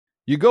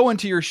You go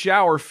into your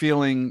shower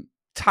feeling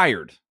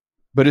tired,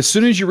 but as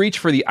soon as you reach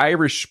for the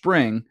Irish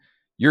Spring,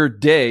 your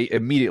day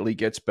immediately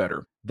gets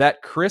better.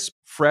 That crisp,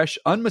 fresh,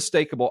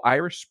 unmistakable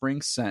Irish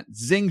Spring scent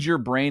zings your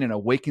brain and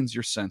awakens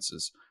your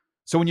senses.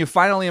 So when you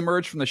finally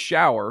emerge from the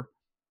shower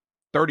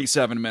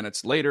 37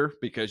 minutes later,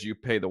 because you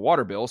pay the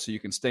water bill so you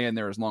can stay in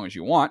there as long as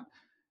you want,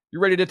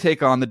 you're ready to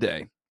take on the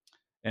day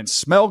and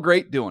smell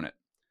great doing it.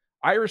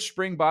 Irish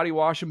Spring Body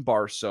Wash and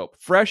Bar Soap.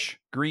 Fresh,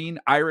 green,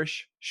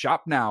 Irish.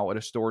 Shop now at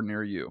a store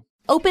near you.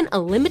 Open a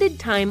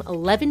limited-time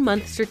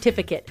 11-month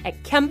certificate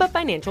at Kemba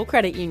Financial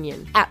Credit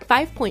Union. At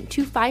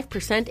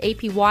 5.25%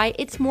 APY,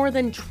 it's more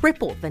than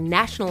triple the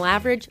national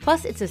average,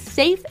 plus it's a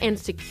safe and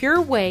secure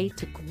way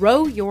to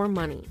grow your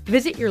money.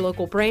 Visit your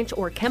local branch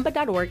or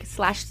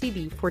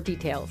kemba.org/CD for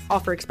details.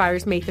 Offer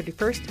expires May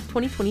 31st,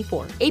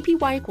 2024.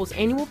 APY equals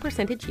annual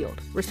percentage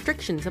yield.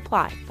 Restrictions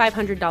apply.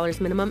 $500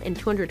 minimum and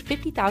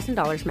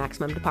 $250,000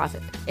 maximum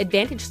deposit.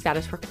 Advantage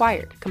status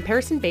required.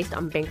 Comparison based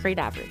on bank rate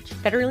average.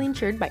 Federally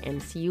insured by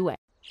NCUA.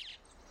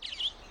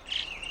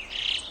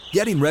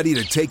 Getting ready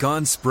to take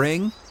on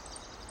spring?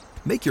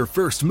 Make your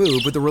first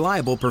move with the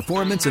reliable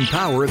performance and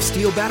power of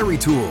Steel battery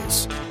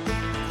tools.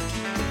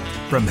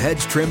 From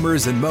hedge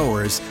trimmers and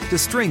mowers to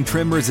string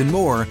trimmers and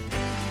more,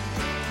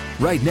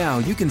 right now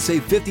you can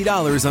save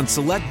 $50 on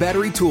select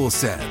battery tool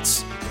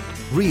sets.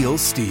 Real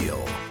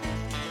Steel.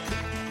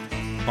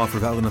 Offer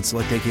valid on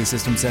select AK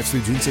system sets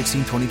through June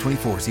 16,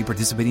 2024. See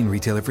participating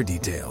retailer for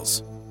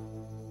details.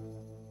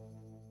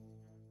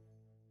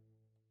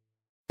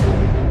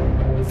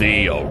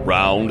 The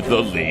Around the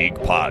League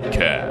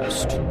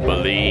podcast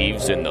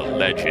believes in the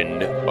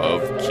legend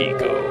of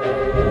Kiko.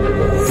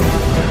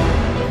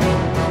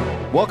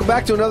 Welcome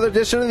back to another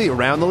edition of the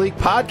Around the League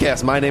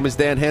podcast. My name is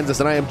Dan Hansis,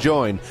 and I am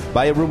joined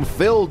by a room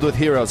filled with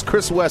heroes: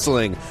 Chris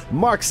Wesseling,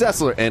 Mark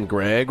Sessler, and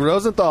Greg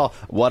Rosenthal.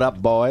 What up,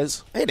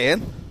 boys? Hey,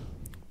 Dan.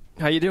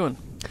 How you doing?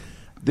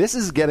 This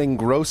is getting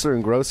grosser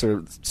and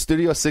grosser.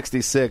 Studio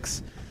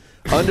 66,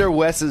 under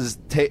Wes's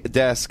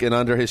desk and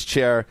under his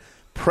chair,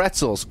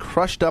 pretzels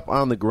crushed up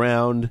on the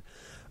ground.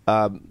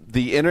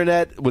 The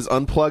internet was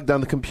unplugged on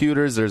the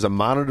computers. There's a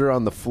monitor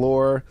on the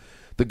floor.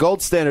 The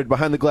gold standard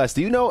behind the glass.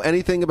 Do you know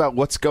anything about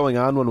what's going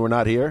on when we're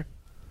not here?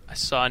 I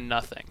saw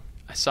nothing.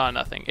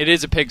 It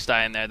is a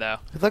pigsty in there, though.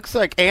 It looks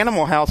like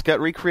Animal House got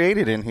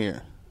recreated in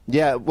here.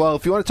 Yeah, well,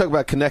 if you want to talk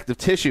about connective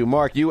tissue,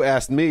 Mark, you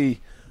asked me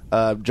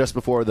just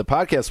before the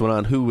podcast went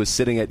on who was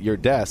sitting at your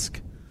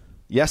desk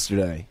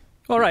yesterday.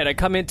 All right, I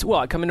come into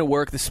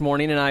work this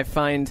morning and I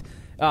find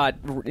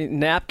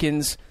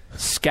napkins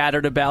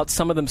scattered about,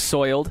 some of them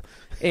soiled,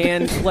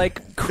 and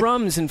like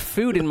crumbs and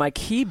food in my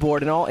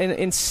keyboard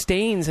and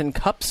stains and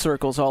cup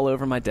circles all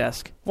over my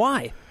desk.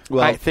 Why?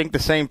 Well, I think the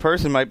same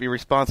person might be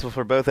responsible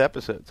for both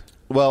episodes.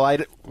 Well,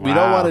 we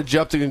don't want to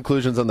jump to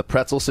conclusions on the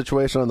pretzel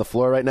situation on the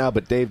floor right now,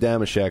 but Dave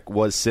Damashek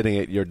was sitting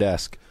at your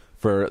desk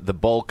for the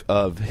bulk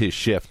of his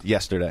shift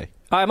yesterday.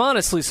 I'm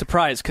honestly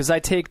surprised because I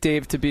take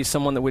Dave to be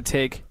someone that would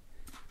take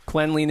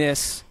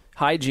cleanliness,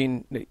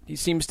 hygiene. He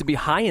seems to be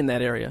high in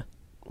that area.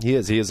 He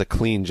is a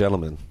clean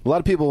gentleman. A lot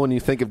of people, when you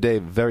think of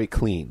Dave, very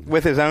clean.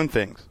 With his own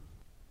things.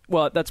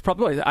 Well, that's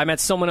probably I'm at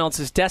someone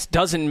else's desk.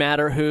 Doesn't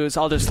matter whose.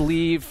 I'll just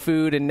leave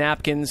food and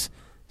napkins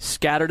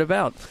scattered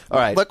about. All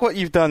right. Look what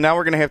you've done. Now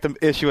we're going to have to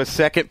issue a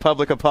second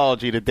public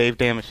apology to Dave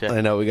Damashek.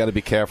 I know. We got to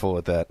be careful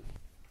with that.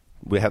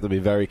 We have to be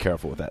very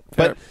careful with that.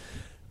 Fair. But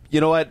you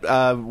know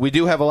what? We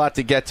do have a lot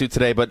to get to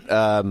today, but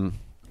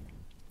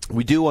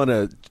we do want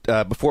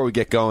to, before we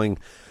get going,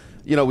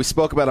 you know, we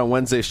spoke about on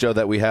Wednesday's show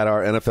that we had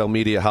our NFL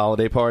media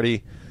holiday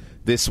party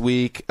this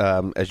week.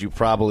 As you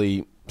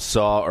probably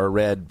saw or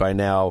read by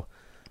now,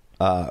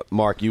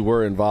 Mark, you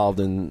were involved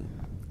in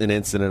an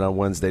incident on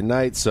Wednesday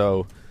night,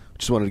 so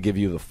just wanted to give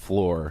you the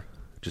floor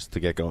just to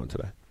get going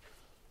today.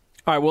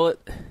 All right. Well,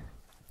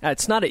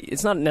 it's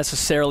not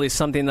necessarily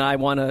something that I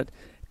want to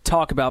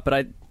talk about,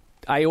 but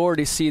I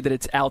already see that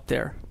it's out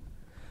there.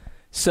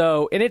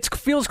 So, and it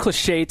feels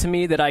cliche to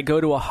me that I go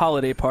to a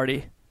holiday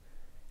party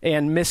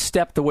and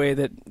misstep the way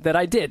that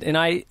I did. And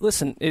I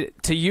listen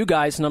to you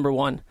guys, number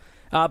one,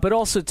 but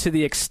also to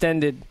the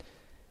extended,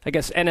 I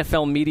guess,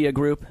 NFL media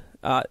group.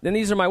 And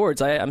these are my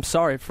words. I'm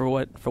sorry for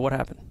what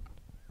happened.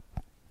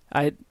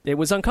 It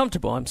was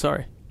uncomfortable. I'm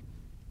sorry.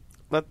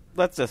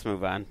 Let's just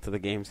move on to the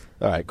games.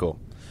 All right, cool.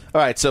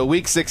 All right, so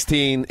Week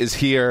 16 is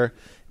here.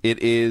 It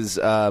is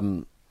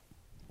a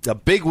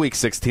big Week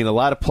 16, a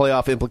lot of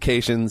playoff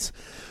implications.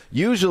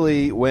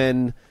 Usually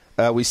when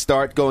we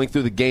start going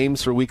through the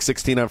games for Week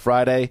 16 on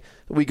Friday,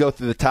 we go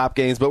through the top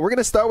games. But we're going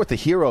to start with the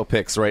hero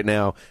picks right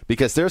now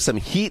because there's some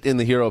heat in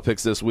the hero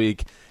picks this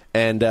week.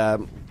 And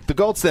the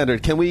gold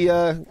standard, can we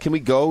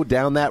go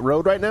down that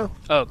road right now?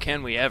 Oh,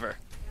 can we ever?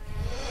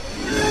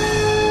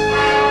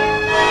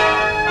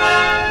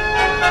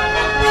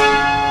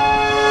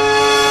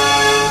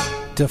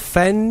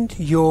 Defend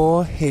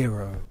your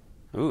hero.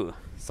 Ooh,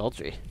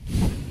 sultry.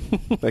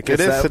 It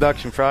is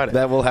Seduction Friday.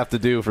 That we'll have to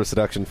do for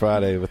Seduction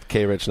Friday with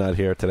K. Rich not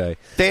here today.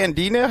 Dan,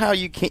 do you know how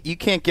you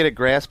can't get a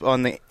grasp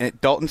on the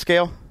Dalton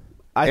scale?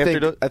 I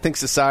think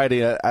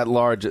society at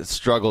large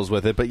struggles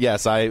with it, but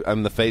yes,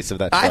 I'm the face of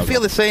that struggle. I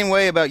feel the same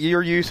way about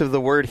your use of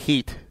the word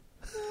heat.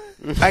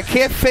 I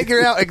can't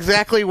figure out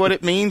exactly what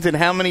it means and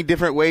how many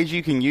different ways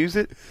you can use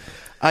it.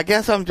 I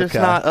guess I'm just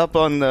not up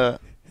on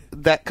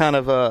that kind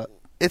of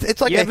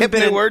It's like a hip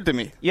new word to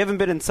me. You haven't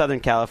been in Southern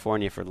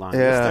California for long.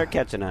 Yeah. You'll start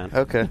catching on.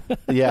 Okay.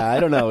 Yeah, I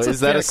don't know.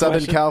 Is that a Southern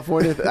question.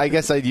 California? I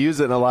guess I'd use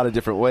it in a lot of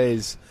different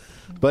ways.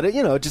 But,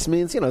 it just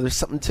means, there's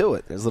something to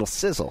it. There's a little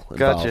sizzle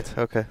involved.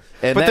 Gotcha. Okay.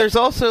 And but there's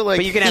also,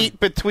 like, you can heat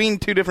between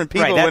two different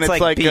people Right, when that's it's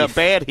like like beef.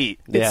 bad heat.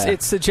 Yeah.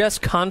 It suggests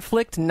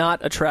conflict,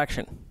 not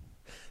attraction.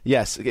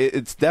 Yes,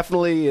 it's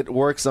definitely, it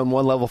works on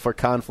one level for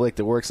conflict.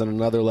 It works on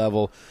another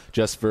level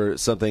just for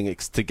something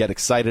to get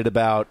excited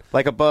about.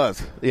 Like a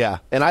buzz. Yeah,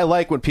 and I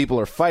like when people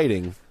are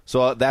fighting.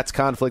 So that's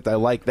conflict. I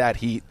like that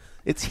heat.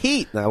 It's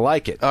heat, and I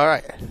like it. All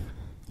right.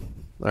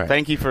 All right.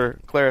 Thank you for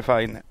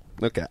clarifying that.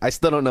 Okay. I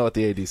still don't know what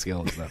the AD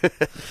scale is, though.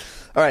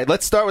 All right,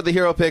 let's start with the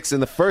hero picks.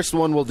 And the first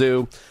one we'll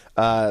do,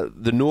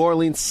 the New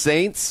Orleans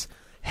Saints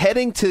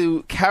heading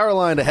to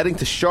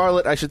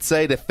Charlotte, I should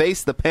say, to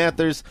face the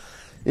Panthers.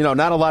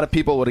 Not a lot of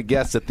people would have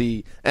guessed that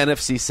the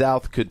NFC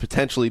South could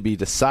potentially be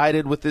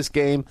decided with this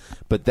game,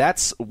 but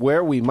that's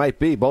where we might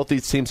be. Both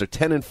these teams are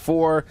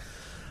 10-4.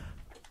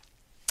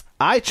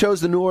 I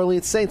chose the New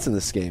Orleans Saints in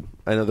this game.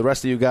 I know the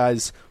rest of you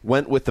guys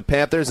went with the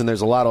Panthers, and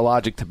there's a lot of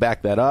logic to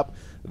back that up.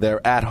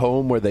 They're at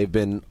home where they've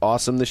been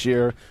awesome this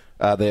year.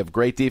 They have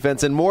great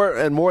defense, and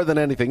more than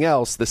anything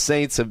else, the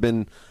Saints have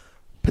been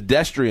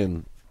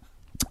pedestrian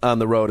on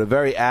the road, a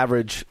very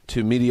average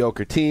to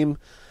mediocre team.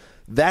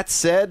 That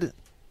said,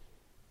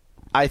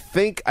 I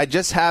think I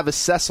just have a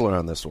Sessler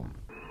on this one.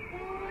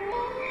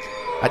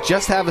 I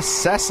just have a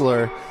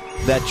Sessler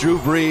that Drew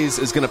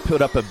Brees is going to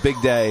put up a big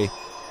day.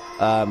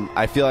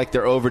 I feel like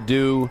they're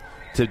overdue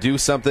to do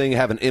something,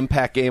 have an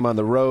impact game on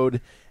the road,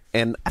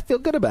 and I feel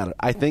good about it.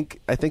 I think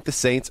the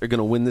Saints are going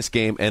to win this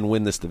game and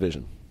win this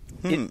division.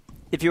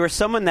 If you were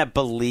someone that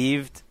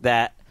believed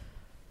that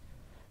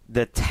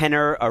the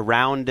tenor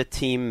around a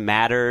team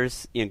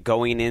matters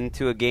going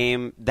into a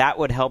game, that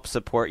would help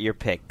support your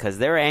pick because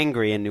they're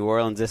angry in New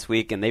Orleans this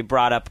week, and they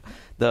brought up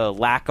the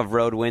lack of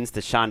road wins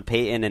to Sean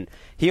Payton, and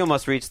he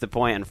almost reached the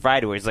point on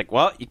Friday where he's like,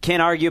 well, you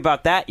can't argue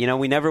about that.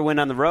 We never win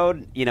on the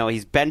road.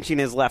 He's benching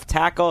his left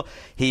tackle.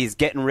 He's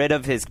getting rid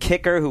of his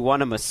kicker who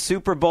won him a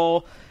Super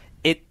Bowl.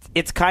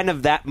 It's kind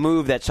of that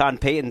move that Sean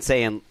Payton's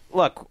saying,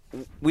 look,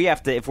 we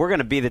have to, if we're going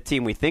to be the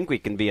team we think we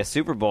can be, a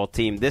Super Bowl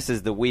team, this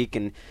is the week,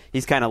 and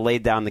he's kind of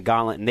laid down the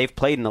gauntlet, and they've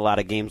played in a lot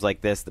of games like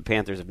this. The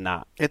Panthers have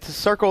not. It's a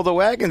circle the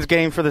wagons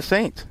game for the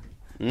Saints.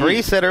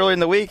 Brees said earlier in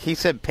the week, he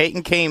said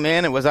Peyton came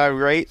in and was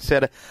irate,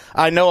 said,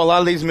 I know a lot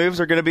of these moves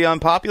are going to be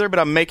unpopular, but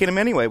I'm making them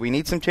anyway. We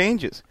need some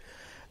changes.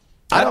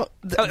 It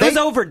was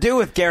overdue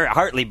with Garrett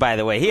Hartley, by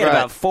the way. He had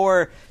about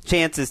 4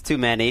 chances too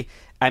many.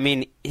 I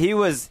mean, he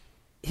was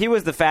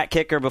the fat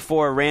kicker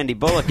before Randy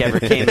Bullock ever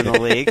came in the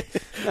league.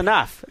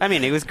 Enough. I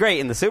mean, he was great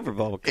in the Super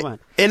Bowl. Come on.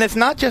 And it's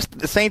not just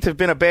the Saints have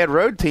been a bad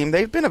road team.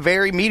 They've been a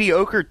very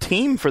mediocre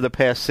team for the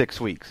past 6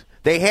 weeks.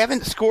 They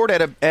haven't scored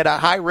at a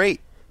high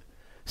rate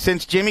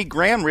since Jimmy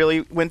Graham really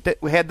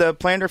had the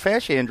plantar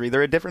fascia injury.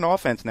 They're a different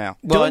offense now.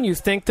 Don't you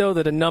think, though,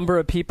 that a number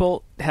of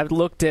people have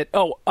looked at,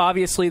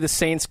 obviously the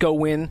Saints go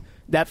win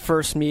that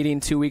first meeting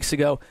 2 weeks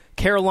ago.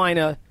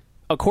 Carolina,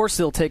 of course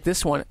they'll take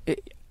this one.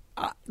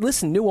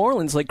 Listen, New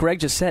Orleans, like Greg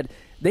just said,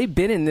 they've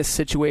been in this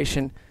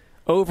situation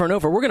over and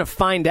over. We're going to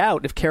find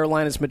out if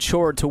Carolina's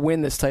matured to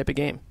win this type of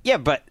game. Yeah,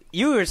 but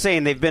you were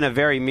saying they've been a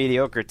very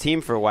mediocre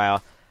team for a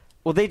while.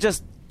 Well, they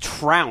just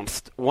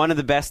trounced one of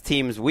the best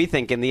teams we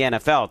think in the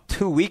NFL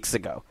 2 weeks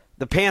ago.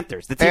 The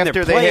Panthers, the team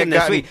After they're playing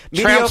this week.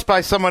 Trounced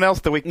by someone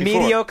else the week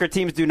before. Mediocre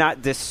teams do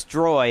not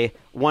destroy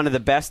one of the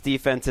best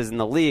defenses in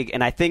the league,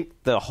 and I think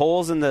the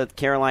holes in the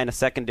Carolina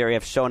secondary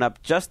have shown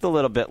up just a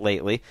little bit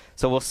lately,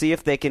 so we'll see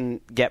if they can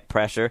get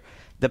pressure.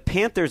 The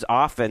Panthers'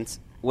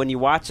 offense, when you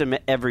watch them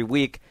every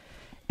week,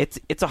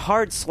 it's a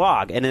hard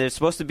slog, and there's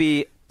supposed to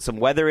be some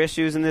weather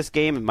issues in this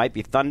game. It might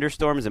be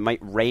thunderstorms. It might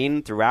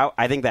rain throughout.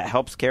 I think that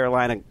helps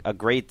Carolina a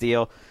great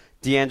deal.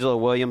 D'Angelo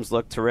Williams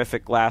looked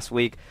terrific last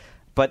week.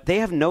 But they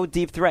have no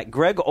deep threat.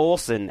 Greg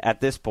Olsen,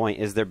 at this point,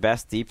 is their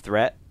best deep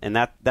threat, and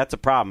that's a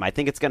problem. I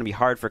think it's going to be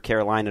hard for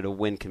Carolina to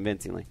win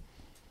convincingly.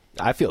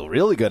 I feel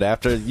really good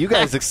after you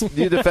guys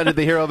you defended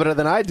the hero better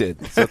than I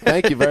did. So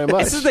thank you very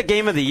much. This is the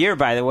game of the year,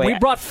 by the way. We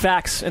brought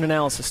facts and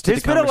analysis to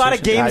There's the been a lot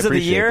of games of the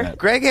year. That.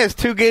 Greg has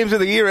 2 games of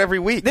the year every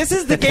week. This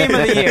is the game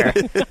of the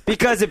year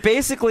because it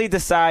basically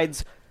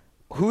decides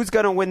who's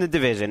going to win the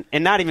division,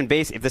 and not even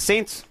basic. If the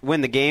Saints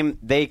win the game,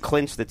 they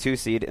clinch the 2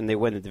 seed and they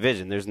win the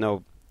division. There's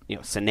no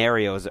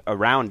scenarios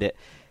around it.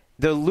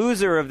 The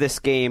loser of this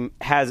game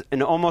has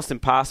an almost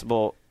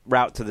impossible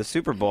route to the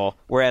Super Bowl,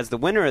 whereas the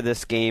winner of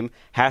this game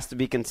has to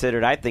be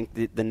considered, I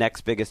think, the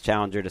next biggest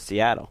challenger to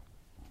Seattle.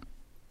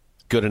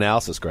 Good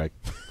analysis, Greg.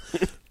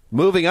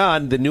 Moving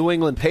on, the New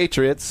England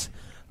Patriots,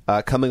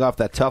 coming off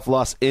that tough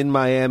loss in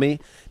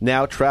Miami,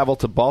 now travel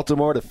to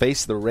Baltimore to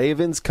face the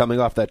Ravens, coming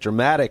off that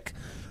dramatic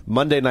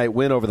Monday night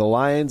win over the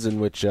Lions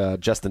in which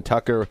Justin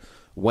Tucker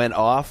went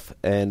off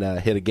and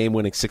hit a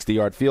game-winning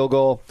 60-yard field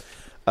goal.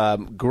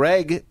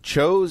 Greg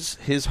chose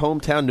his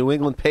hometown New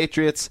England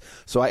Patriots,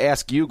 so I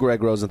ask you,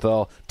 Greg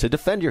Rosenthal, to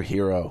defend your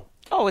hero.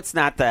 Oh, it's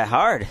not that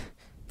hard.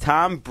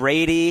 Tom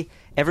Brady.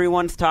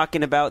 Everyone's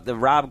talking about the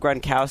Rob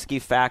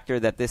Gronkowski factor,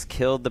 that this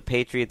killed the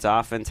Patriots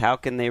offense. How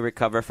can they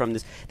recover from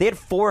this? They had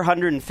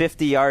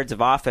 450 yards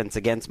of offense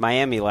against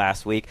Miami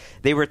last week.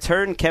 They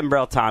returned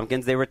Kembrell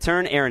Tompkins. They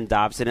returned Aaron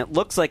Dobson. It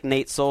looks like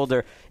Nate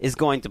Solder is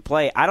going to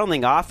play. I don't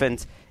think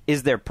offense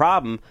is their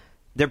problem.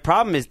 Their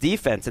problem is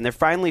defense, and they're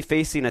finally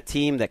facing a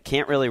team that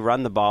can't really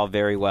run the ball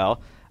very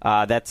well,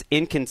 that's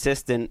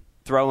inconsistent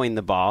throwing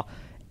the ball.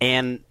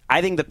 And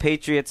I think the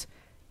Patriots,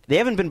 they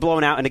haven't been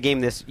blown out in a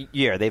game this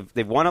year.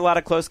 They've won a lot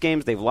of close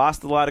games. They've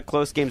lost a lot of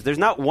close games. There's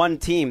not one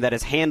team that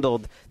has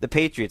handled the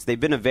Patriots. They've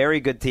been a very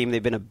good team.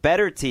 They've been a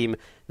better team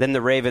than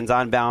the Ravens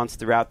on balance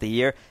throughout the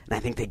year. And I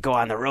think they go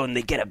on the road and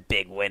they get a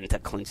big win to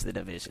clinch the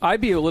division.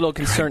 I'd be a little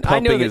concerned.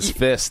 Pumping I know his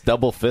fist,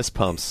 double fist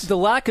pumps. The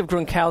lack of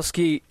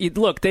Gronkowski,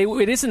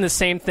 it isn't the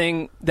same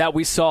thing that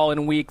we saw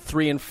in week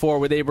 3 and 4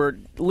 where they were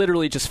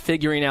literally just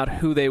figuring out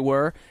who they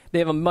were. They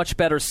have a much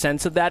better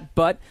sense of that,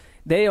 but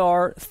they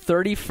are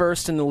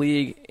 31st in the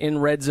league in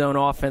red zone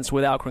offense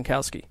without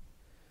Gronkowski.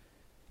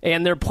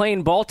 And they're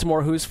playing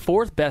Baltimore, who's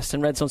 4th best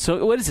in red zone.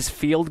 So what is this,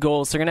 field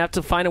goals? They're going to have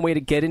to find a way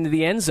to get into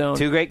the end zone.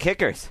 2 great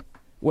kickers.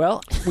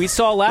 Well, we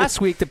saw last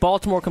week that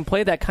Baltimore can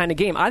play that kind of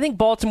game. I think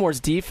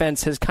Baltimore's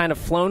defense has kind of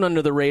flown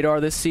under the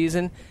radar this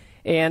season.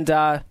 And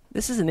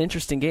this is an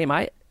interesting game.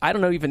 I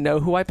don't even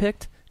know who I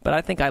picked, but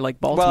I think I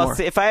like Baltimore. Well,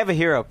 see, if I have a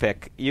hero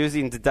pick,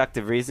 using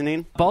deductive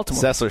reasoning,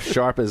 Baltimore. Sessler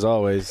sharp as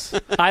always.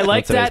 I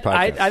like that.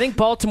 I think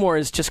Baltimore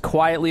is just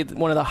quietly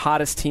one of the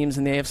hottest teams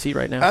in the AFC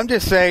right now. I'm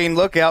just saying,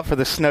 look out for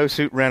the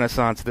snowsuit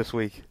renaissance this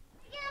week.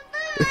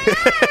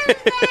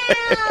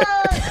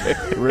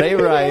 Ray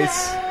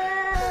Rice.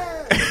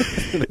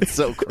 It's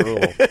so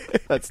cruel.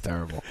 That's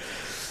terrible.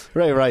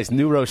 Ray Rice,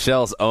 New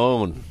Rochelle's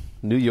own,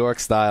 New York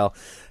style.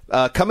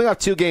 Coming off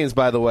 2 games,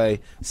 by the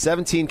way,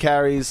 17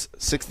 carries,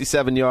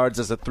 67 yards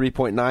as a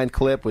 3.9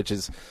 clip, which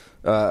is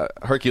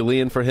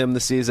Herculean for him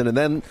this season. And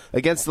then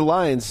against the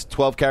Lions,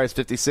 12 carries,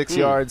 56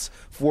 yards,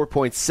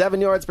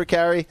 4.7 yards per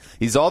carry.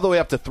 He's all the way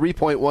up to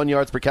 3.1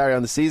 yards per carry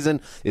on the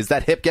season. Is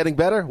that hip getting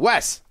better?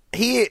 Wes?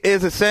 He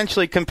is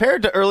essentially,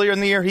 compared to earlier in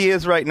the year, he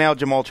is right now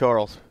Jamal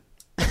Charles.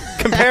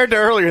 Compared to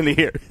earlier in the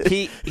year.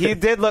 He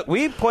did look,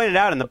 we pointed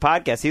out in the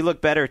podcast, he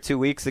looked better 2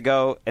 weeks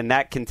ago, and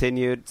that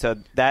continued. So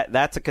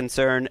that's a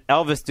concern.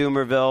 Elvis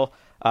Dumerville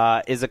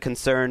is a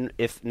concern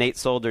if Nate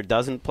Solder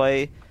doesn't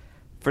play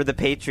for the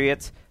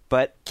Patriots.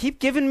 But keep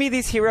giving me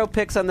these hero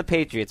picks on the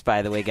Patriots,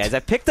 by the way, guys.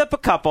 I picked up a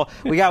couple.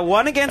 We got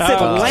one against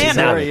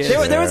Atlanta.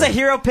 There was a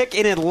hero pick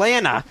in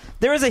Atlanta.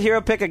 There was a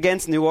hero pick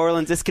against New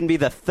Orleans. This can be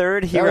the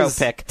 3rd hero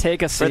pick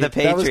for the Patriots.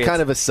 That was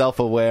kind of a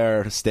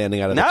self-aware standing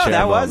out of the chair. No,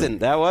 that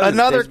wasn't.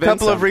 Another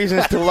couple of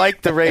reasons to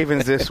like the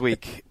Ravens this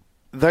week.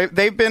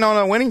 They've been on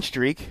a winning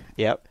streak.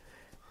 Yep.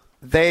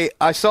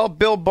 I saw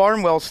Bill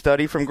Barnwell's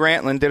study from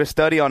Grantland, did a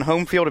study on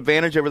home field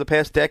advantage over the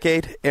past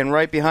decade, and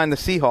right behind the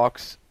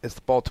Seahawks is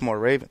the Baltimore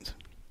Ravens.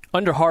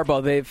 Under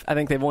Harbaugh, I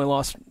think they've only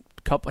lost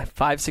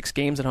 5-6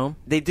 games at home.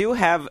 They do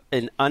have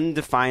an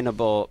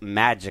undefinable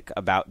magic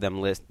about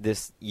them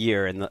this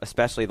year, and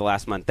especially the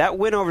last month. That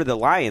win over the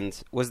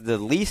Lions was the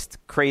least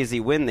crazy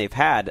win they've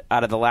had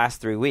out of the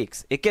last 3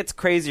 weeks. It gets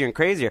crazier and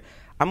crazier.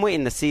 I'm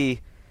waiting to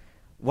see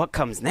what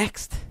comes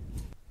next.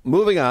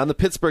 Moving on, the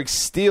Pittsburgh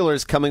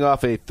Steelers coming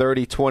off a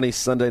 30-20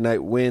 Sunday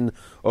night win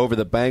over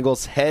the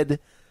Bengals head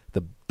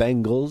the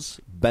Bengals.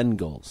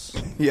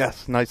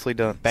 Yes, nicely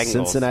done. Bengals.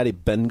 Cincinnati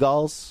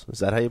Bengals. Is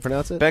that how you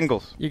pronounce it?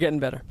 Bengals. You're getting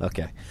better.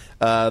 Okay.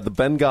 The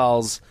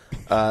Bengals,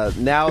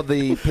 now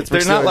the Pittsburgh They're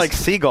Steelers. not like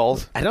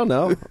seagulls. I don't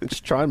know. I'm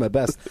just trying my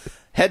best.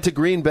 Head to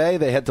Green Bay.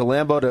 They head to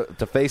Lambeau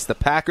to face the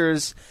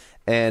Packers.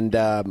 And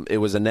it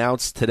was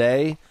announced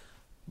today,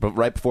 but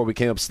right before we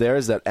came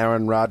upstairs, that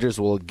Aaron Rodgers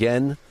will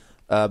again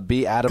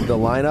be out of the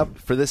lineup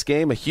for this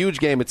game. A huge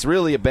game. It's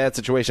really a bad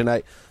situation.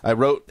 I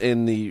wrote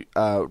in the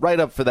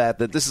write-up for that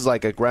this is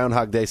like a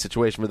Groundhog Day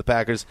situation for the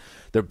Packers.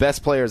 Their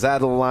best players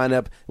out of the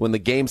lineup. When the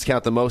games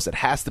count the most, it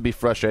has to be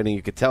frustrating.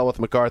 You could tell with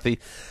McCarthy.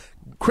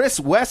 Chris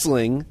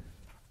Wessling,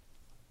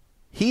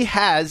 he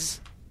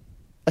has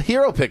a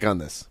hero pick on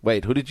this.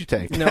 Wait, who did you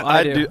take? No,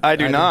 I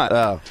do not.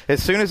 Oh.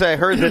 As soon as I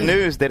heard the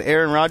news that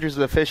Aaron Rodgers is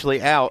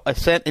officially out, I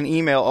sent an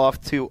email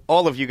off to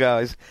all of you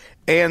guys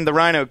and the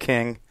Rhino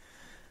King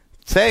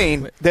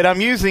saying that I'm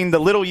using the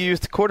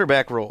little-used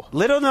quarterback rule.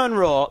 Little-known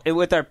rule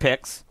with our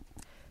picks.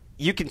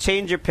 You can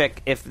change your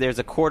pick if there's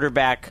a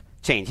quarterback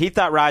change. He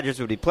thought Rodgers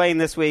would be playing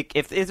this week.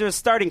 If there's a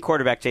starting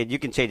quarterback change, you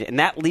can change it. And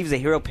that leaves a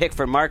hero pick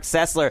for Mark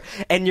Sessler.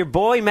 And your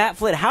boy, Matt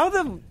Flynn, how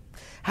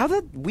the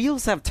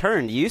wheels have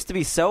turned. You used to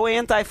be so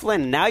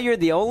anti-Flynn. Now you're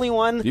the only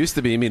one. Used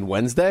to be, you mean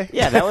Wednesday?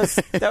 Yeah, that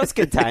was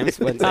good times.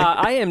 Wednesday.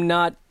 I am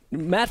not.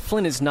 Matt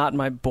Flynn is not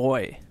my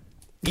boy.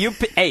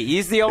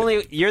 He's the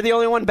only. You're the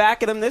only one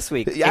backing him this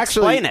week.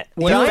 Actually, Explain it.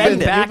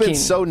 You've been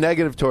so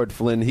negative toward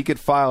Flynn. He could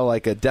file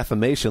like a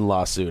defamation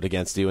lawsuit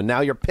against you, and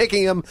now you're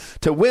picking him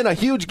to win a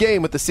huge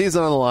game with the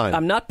season on the line.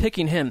 I'm not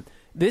picking him.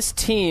 This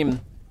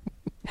team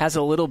has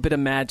a little bit of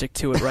magic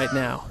to it right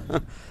now.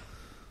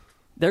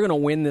 They're going to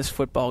win this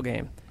football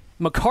game.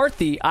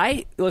 McCarthy,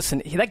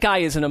 that guy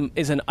is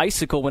an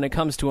icicle when it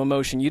comes to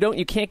emotion.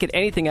 You can't get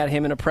anything out of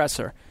him in a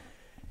presser.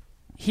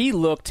 He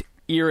looked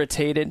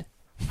irritated.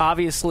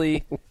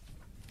 Obviously,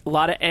 a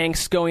lot of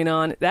angst going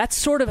on. That's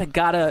sort of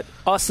got a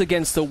us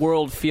against the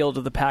world feel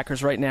to the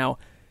Packers right now.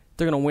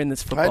 They're going to win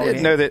this football game. I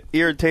didn't know that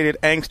irritated,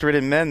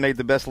 angst-ridden men made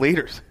the best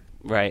leaders.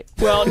 Right.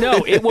 Well,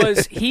 no, it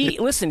was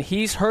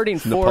he's hurting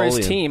for Napoleon.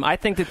 his team. I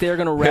think that they're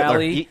going to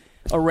rally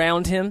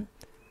around him.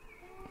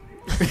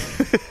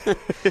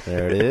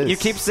 There it is. You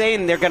keep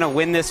saying they're going to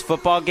win this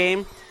football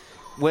game.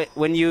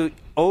 When you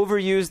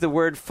overuse the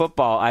word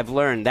football, I've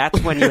learned that's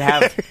when you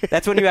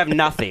have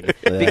nothing,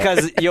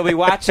 because you'll be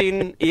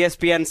watching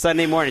ESPN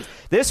Sunday mornings.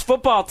 This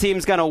football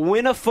team's going to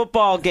win a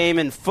football game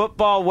in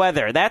football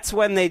weather. That's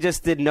when they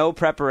just did no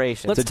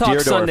preparation. Let's talk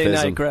Sunday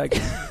night,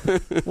 Greg.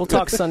 We'll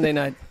talk Sunday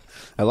night.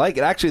 I like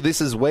it. Actually,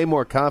 this is way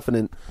more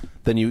confident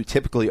than you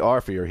typically are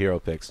for your hero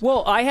picks.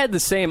 Well, I had the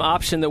same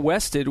option that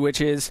West did,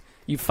 which is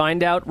you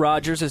find out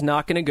Rodgers is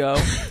not going to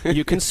go,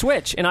 you can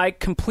switch. And I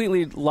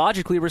completely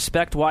logically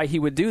respect why he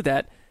would do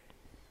that.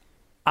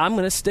 I'm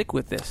going to stick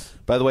with this.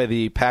 By the way,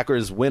 the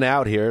Packers win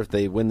out here. If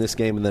they win this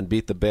game and then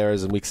beat the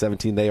Bears in Week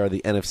 17, they are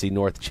the NFC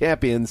North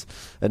champions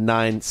at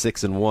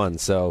 9-6-1.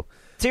 So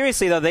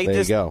seriously, though, they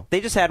go.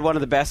 just had one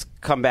of the best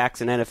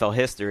comebacks in NFL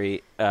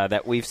history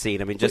that we've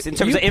seen. I mean, just in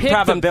terms of you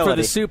improbability. picked them for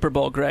the Super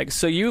Bowl, Greg,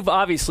 so you've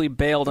obviously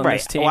bailed on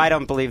this team. Well, I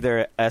don't believe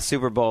they're a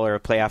Super Bowl or a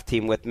playoff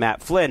team with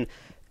Matt Flynn.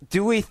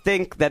 Do we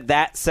think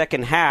that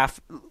second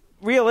half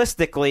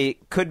realistically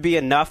could be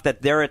enough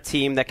that they're a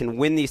team that can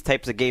win these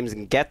types of games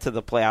and get to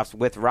the playoffs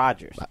with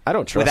Rodgers? I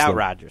don't trust without them.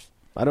 Rodgers.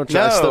 I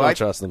still don't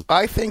trust them.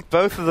 I think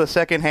both of the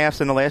second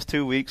halves in the last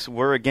 2 weeks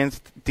were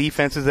against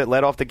defenses that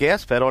let off the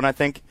gas pedal, and I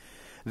think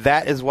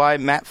that is why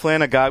Matt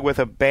Flynn, a guy with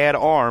a bad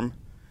arm,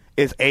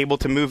 is able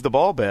to move the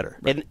ball better.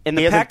 And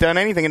he hasn't done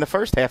anything in the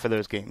first half of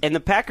those games. And the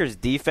Packers'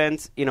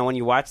 defense, when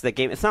you watch that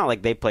game, it's not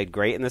like they played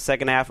great in the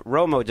second half.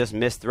 Romo just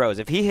missed throws.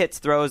 If he hits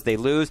throws, they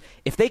lose.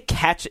 If they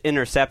catch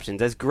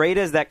interceptions, as great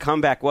as that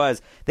comeback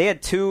was, they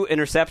had 2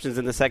 interceptions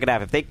in the second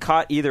half. If they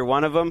caught either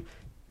one of them,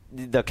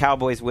 the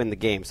Cowboys win the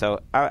game.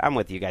 So I'm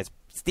with you guys.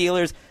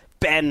 Steelers,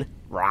 Ben,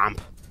 romp.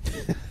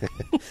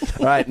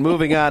 All right,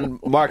 moving on.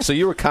 Mark, so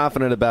you were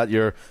confident about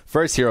your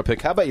first hero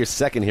pick. How about your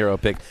second hero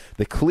pick?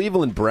 The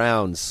Cleveland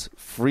Browns,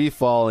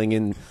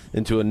 free-falling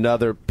into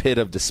another pit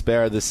of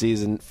despair this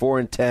season.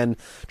 4-10,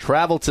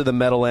 travel to the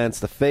Meadowlands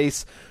to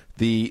face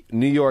the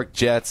New York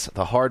Jets,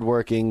 the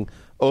hardworking,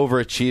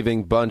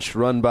 overachieving bunch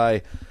run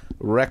by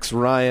Rex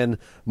Ryan.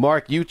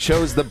 Mark, you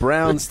chose the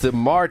Browns to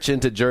march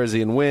into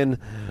Jersey and win.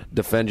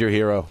 Defend your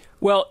hero.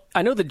 Well,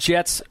 I know the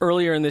Jets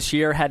earlier in this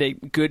year had a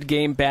good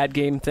game, bad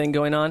game thing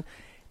going on.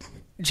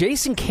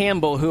 Jason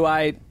Campbell, who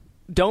I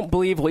don't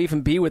believe will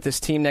even be with this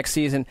team next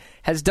season,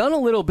 has done a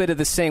little bit of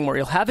the same where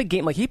he'll have a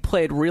game like he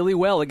played really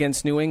well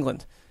against New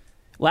England.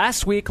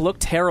 Last week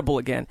looked terrible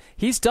again.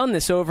 He's done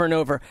this over and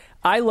over.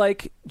 I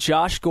like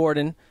Josh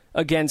Gordon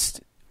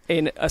against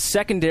a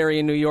secondary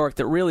in New York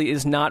that really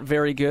is not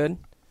very good.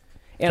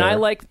 And I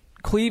like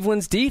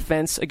Cleveland's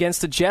defense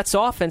against the Jets'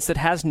 offense that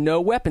has no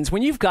weapons.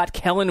 When you've got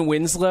Kellen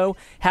Winslow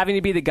having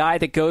to be the guy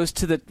that goes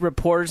to the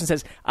reporters and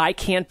says, I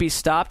can't be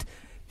stopped,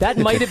 that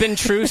might have been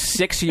true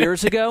 6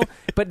 years ago,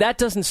 but that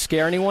doesn't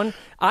scare anyone.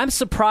 I'm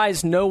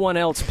surprised no one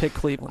else picked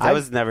Cleveland. That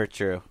was never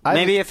true.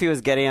 Maybe if he was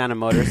getting on a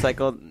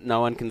motorcycle, no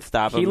one can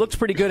stop him. He looked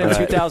pretty good in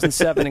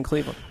 2007 in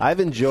Cleveland. I've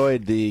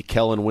enjoyed the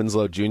Kellen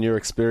Winslow Jr.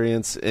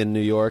 experience in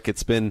New York.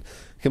 It's been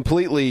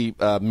completely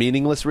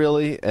meaningless,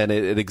 really, and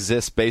it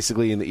exists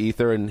basically in the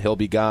ether, and he'll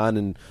be gone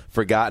and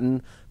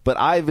forgotten. But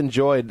I've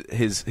enjoyed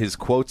his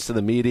quotes to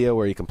the media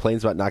where he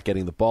complains about not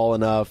getting the ball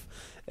enough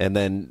and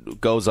then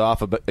goes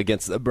off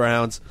against the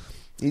Browns.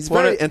 He's a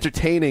very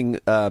entertaining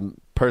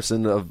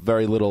person of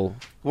very little...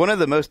 One of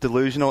the most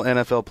delusional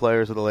NFL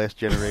players of the last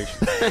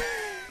generation.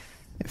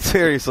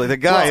 Seriously, the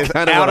guy is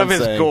out of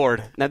his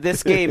gourd. Now,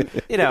 this game,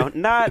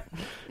 not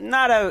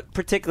a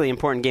particularly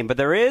important game, but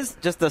there is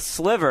just a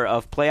sliver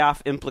of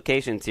playoff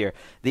implications here.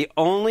 The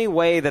only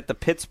way that the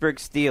Pittsburgh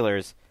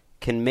Steelers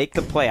can make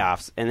the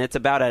playoffs, and it's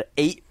about an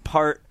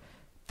 8-part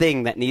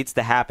thing that needs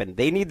to happen.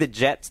 They need the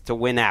Jets to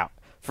win out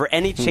for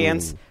any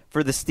chance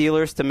for the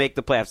Steelers to make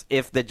the playoffs.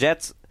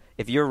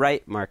 If you're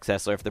right, Mark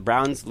Sessler, if the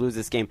Browns lose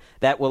this game,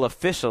 that will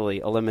officially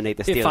eliminate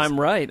the Steelers. If I'm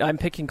right, I'm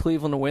picking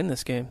Cleveland to win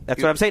this game.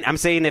 That's what I'm saying. I'm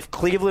saying if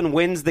Cleveland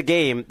wins the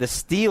game, the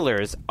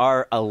Steelers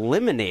are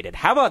eliminated.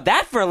 How about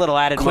that for a little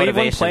added Cleveland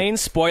motivation? Plain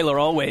spoiler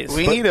always.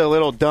 We need a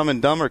little Dumb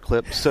and Dumber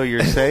clip, so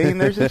you're saying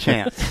there's a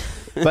chance.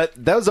 But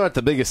those aren't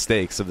the biggest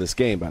stakes of this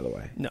game, by the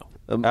way. No.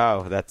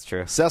 Oh, that's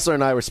true. Sessler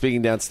and I were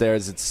speaking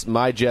downstairs. It's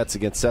my Jets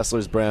against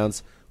Sessler's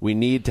Browns. We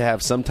need to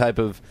have some type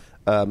of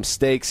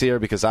stakes here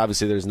because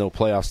obviously there's no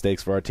playoff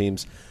stakes for our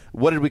teams.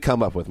 What did we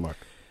come up with, Mark?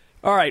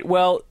 All right,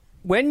 well,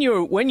 when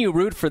you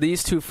root for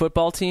these two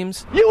football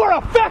teams, you are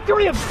a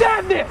factory of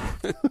sadness.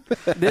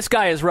 This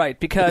guy is right,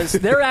 because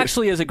there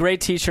actually is a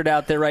great T-shirt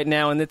out there right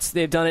now, and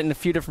they've done it in a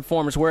few different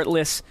forms where it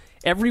lists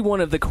every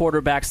one of the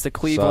quarterbacks that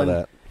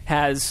Cleveland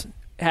has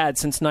had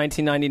since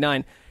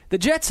 1999. The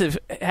Jets have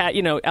had,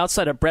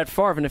 outside of Brett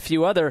Favre and a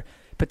few other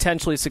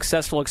potentially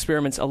successful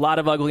experiments, a lot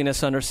of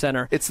ugliness under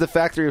center. It's the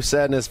factory of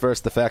sadness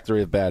versus the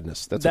factory of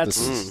badness.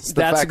 That's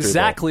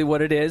exactly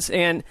what it is.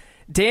 And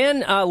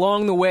Dan,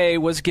 along the way,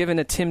 was given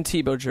a Tim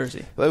Tebow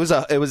jersey.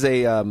 It was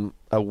a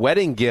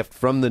wedding gift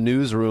from the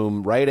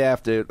newsroom right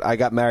after I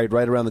got married,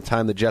 right around the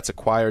time the Jets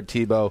acquired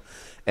Tebow.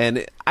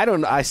 And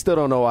I still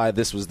don't know why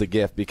this was the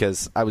gift,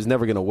 because I was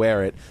never going to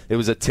wear it. It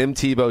was a Tim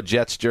Tebow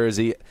Jets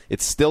jersey.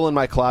 It's still in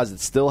my closet.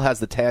 Still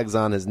has the tags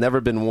on. Has never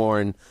been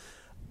worn.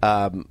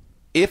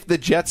 If the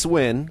Jets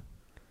win,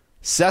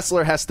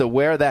 Sessler has to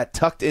wear that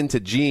tucked into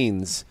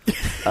jeans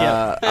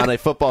on a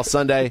football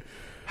Sunday.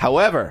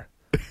 However,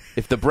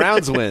 if the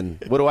Browns win,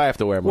 what do I have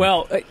to wear,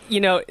 Mark? Well,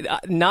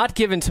 not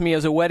given to me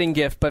as a wedding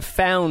gift, but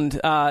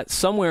found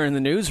somewhere in the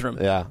newsroom.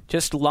 Yeah.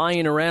 Just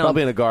lying around.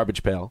 Probably in a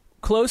garbage pail.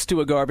 Close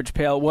to a garbage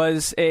pail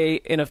was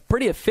in a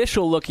pretty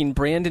official-looking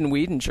Brandon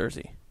Weeden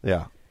jersey.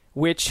 Yeah.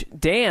 Which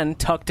Dan,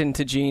 tucked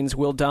into jeans,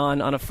 will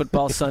don on a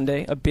football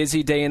Sunday, a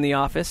busy day in the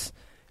office.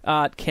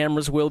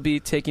 Cameras will be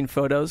taking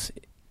photos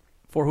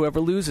for whoever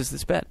loses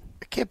this bet.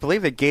 I can't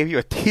believe they gave you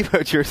a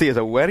Tebow jersey as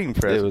a wedding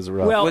present. It was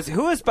rough. Well,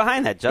 who was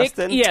behind that,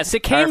 Justin?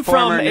 It came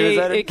from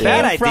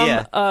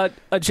a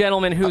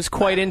gentleman who's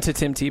quite into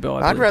Tim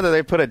Tebow. I'd rather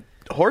they put a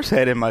horse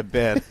head in my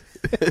bed.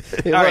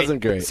 It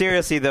wasn't great.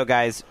 Seriously, though,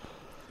 guys,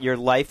 your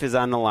life is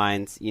on the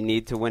lines. You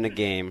need to win a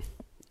game.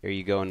 Are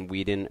you going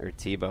Weeden or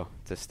Tebow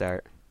to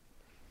start?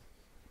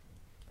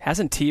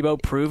 Hasn't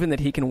Tebow proven that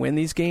he can win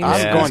these games?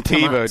 I'm going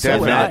Tebow,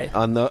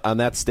 definitely. On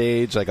that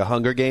stage, like a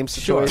Hunger Games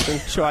situation?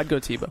 Sure, I'd go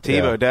Tebow.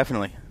 Tebow,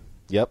 definitely.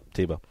 Yep,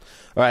 Tebow. All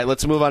right,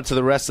 let's move on to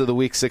the rest of the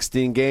Week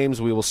 16 games.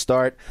 We will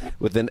start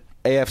with an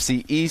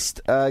AFC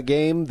East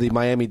game. The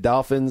Miami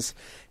Dolphins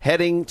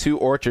heading to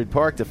Orchard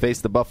Park to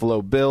face the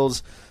Buffalo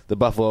Bills. The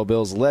Buffalo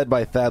Bills led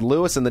by Thad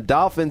Lewis, and the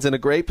Dolphins in a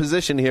great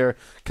position here,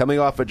 coming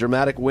off a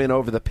dramatic win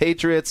over the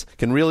Patriots,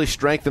 can really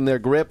strengthen their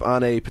grip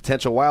on a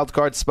potential wild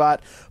card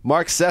spot.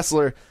 Mark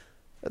Sessler,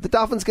 are the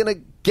Dolphins going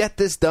to get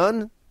this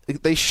done?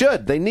 They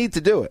should. They need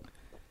to do it.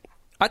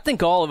 I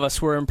think all of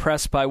us were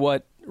impressed by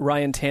what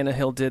Ryan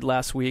Tannehill did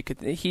last week.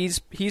 He's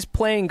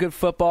playing good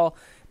football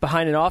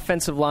behind an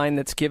offensive line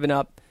that's given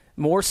up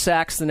more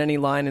sacks than any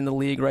line in the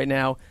league right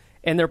now,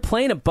 and they're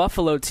playing a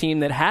Buffalo team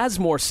that has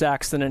more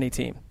sacks than any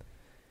team.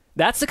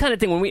 That's the kind of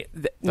thing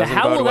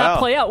how will that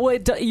play out? Well,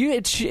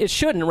 it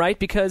shouldn't, right?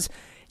 Because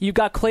you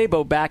got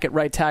Claybo back at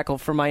right tackle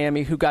for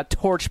Miami, who got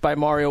torched by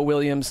Mario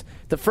Williams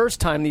the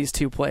first time these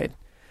two played.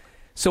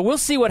 So we'll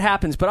see what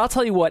happens. But I'll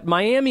tell you what,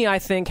 Miami, I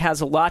think, has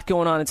a lot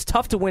going on. It's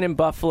tough to win in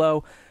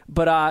Buffalo,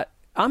 but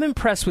I'm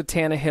impressed with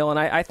Tannehill, and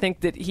I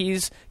think that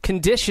he's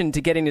conditioned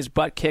to getting his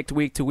butt kicked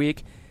week to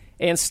week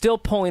and still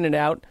pulling it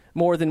out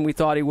more than we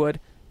thought he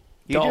would.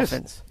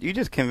 You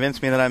just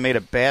convinced me that I made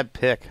a bad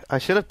pick. I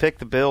should have picked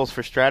the Bills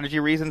for strategy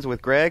reasons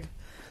with Greg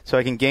so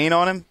I can gain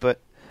on him, but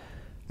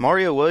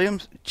Mario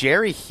Williams,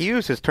 Jerry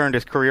Hughes has turned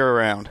his career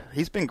around.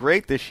 He's been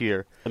great this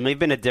year. And they've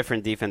been a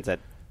different defense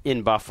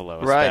in Buffalo,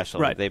 especially.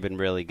 Right. They've been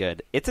really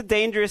good. It's a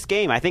dangerous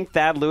game. I think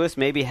Thad Lewis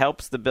maybe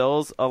helps the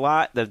Bills a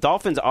lot. The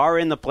Dolphins are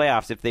in the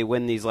playoffs if they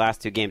win these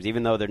last two games.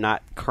 Even though they're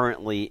not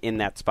currently in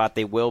that spot,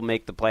 they will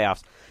make the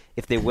playoffs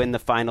if they win the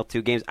final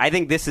two games. I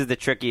think this is the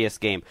trickiest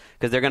game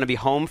because they're going to be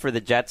home for the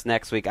Jets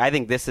next week. I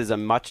think this is a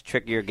much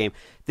trickier game.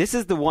 This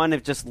is the one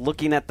of just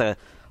looking at the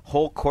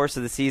whole course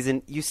of the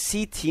season. You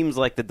see teams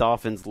like the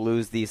Dolphins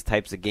lose these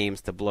types of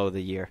games to blow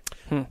the year.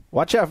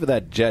 Watch out for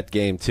that Jet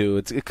game, too.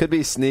 It could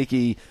be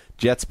sneaky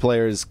Jets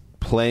players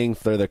playing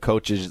for their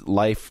coach's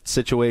life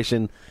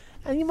situation.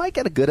 And you might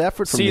get a good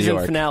effort from New York.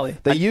 Season finale.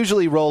 They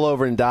usually roll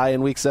over and die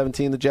in Week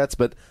 17, the Jets,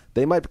 but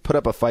they might put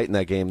up a fight in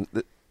that game.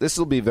 This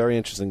will be very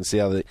interesting to see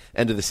how the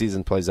end of the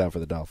season plays out for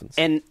the Dolphins.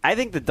 And I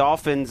think the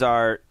Dolphins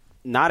are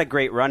not a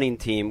great running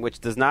team,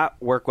 which does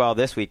not work well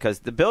this week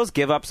because the Bills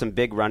give up some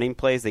big running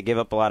plays. They give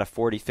up a lot of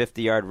 40,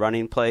 50-yard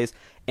running plays,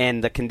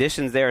 and the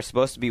conditions there are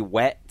supposed to be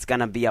wet. It's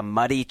going to be a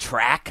muddy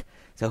track.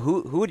 So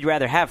who would you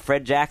rather have,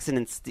 Fred Jackson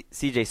and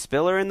C.J.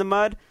 Spiller in the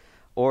mud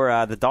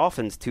or the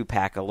Dolphins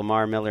two-pack of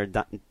Lamar Miller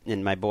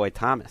and my boy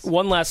Thomas?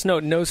 One last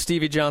note, no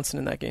Stevie Johnson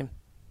in that game.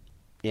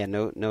 Yeah,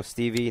 no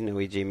Stevie, no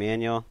E.J.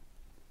 Manuel.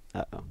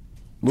 Uh-oh.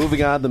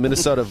 Moving on, the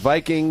Minnesota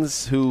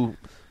Vikings, who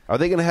are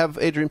they going to have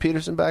Adrian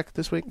Peterson back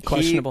this week?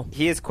 Questionable.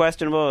 He is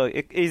questionable.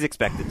 He's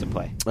expected to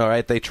play. All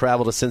right, they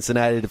travel to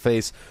Cincinnati to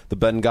face the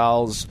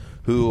Bengals,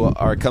 who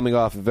are coming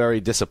off a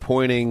very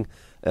disappointing,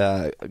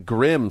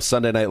 grim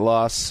Sunday night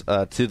loss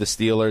to the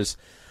Steelers.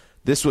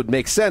 This would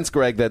make sense,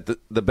 Greg, that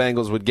the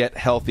Bengals would get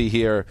healthy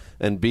here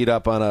and beat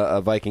up on a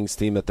Vikings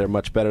team that they're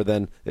much better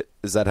than.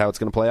 Is that how it's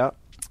going to play out?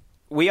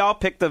 We all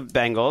picked the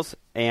Bengals,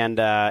 and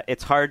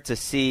it's hard to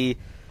see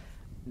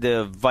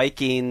the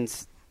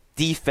Vikings'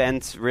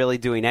 defense really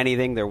doing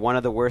anything. They're one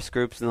of the worst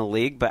groups in the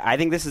league, but I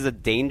think this is a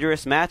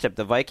dangerous matchup.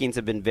 The Vikings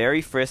have been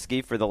very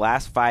frisky for the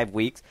last 5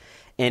 weeks,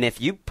 and if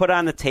you put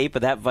on the tape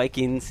of that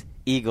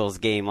Vikings-Eagles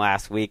game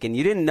last week and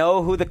you didn't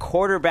know who the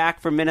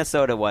quarterback for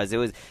Minnesota was, it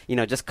was,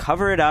 just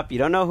cover it up. You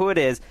don't know who it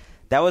is.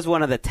 That was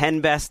one of the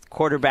 10 best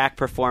quarterback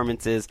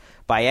performances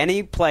by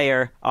any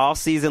player all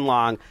season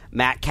long.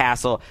 Matt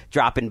Castle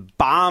dropping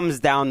bombs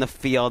down the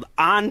field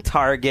on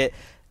target.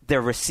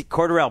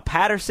 Cordarrelle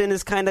Patterson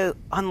is kind of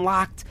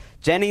unlocked.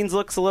 Jennings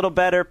looks a little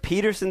better.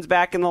 Peterson's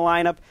back in the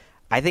lineup.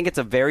 I think it's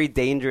a very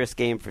dangerous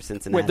game for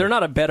Cincinnati. Wait, they're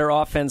not a better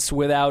offense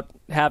without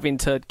having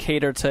to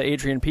cater to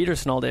Adrian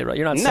Peterson all day, right?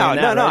 You're not saying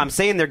that, right? No. I'm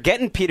saying they're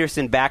getting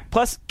Peterson back.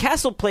 Plus,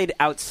 Castle played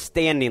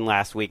outstanding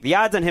last week. The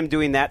odds on him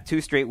doing that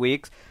 2 straight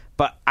weeks,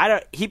 but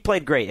he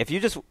played great. If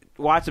you just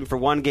watch him for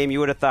one game, you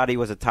would have thought he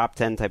was a top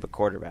 10 type of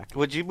quarterback.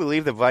 Would you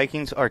believe the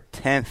Vikings are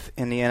 10th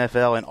in the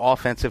NFL in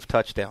offensive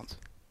touchdowns?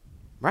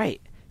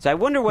 Right. So I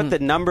wonder what the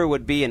number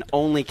would be in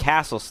only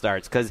Castle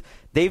starts, because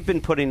they've been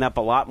putting up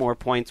a lot more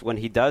points when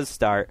he does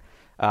start.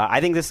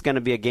 I think this is going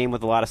to be a game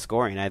with a lot of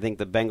scoring. I think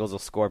the Bengals will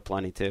score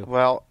plenty, too.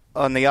 Well,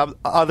 on the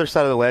other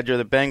side of the ledger,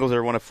 the Bengals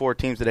are one of 4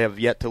 teams that have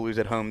yet to lose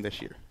at home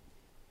this year.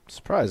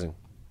 Surprising.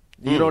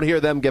 You don't hear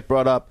them get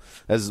brought up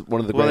as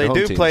one of the great home teams.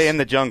 Well, they do play in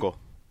the jungle.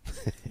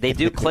 They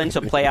do clinch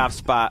a playoff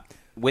spot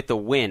with a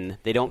win.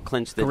 They don't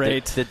clinch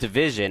the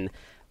division.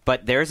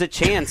 But there's a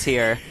chance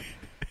here,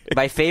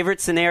 my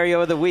favorite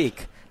scenario of the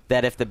week,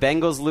 that if the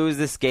Bengals lose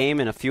this game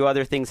and a few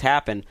other things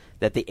happen,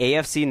 that the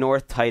AFC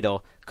North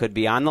title could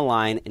be on the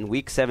line in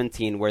Week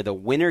 17, where the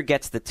winner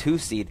gets the 2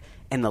 seed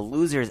and the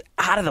loser is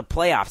out of the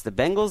playoffs. The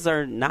Bengals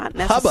are not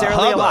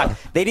necessarily a lock.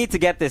 They need to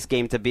get this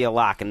game to be a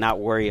lock and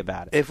not worry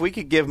about it. If we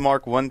could give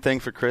Mark one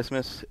thing for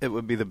Christmas, it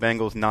would be the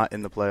Bengals not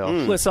in the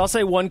playoffs. Listen, I'll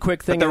say one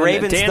quick thing. But the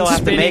Ravens Dan's still have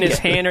to spinning make his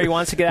it. hand, or he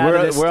wants to get out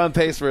of this. We're on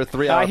pace for a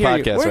 3-hour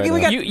podcast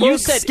right now. We'll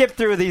skip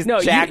through these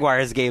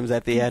Jaguars games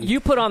at the end. You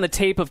put on the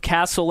tape of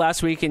Castle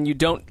last week, and you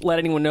don't let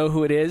anyone know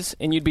who it is,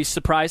 and you'd be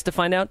surprised to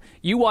find out.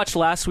 You watch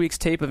last week's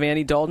tape of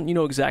Andy Dalton, you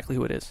know exactly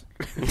who it is.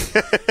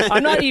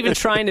 I'm not even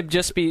trying to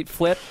just be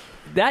flip.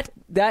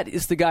 That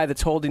is the guy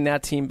that's holding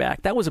that team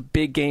back. That was a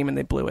big game, and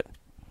they blew it.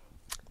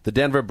 The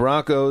Denver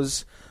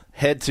Broncos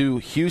head to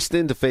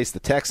Houston to face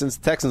the Texans.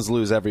 The Texans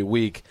lose every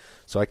week,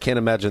 so I can't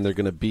imagine they're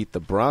going to beat the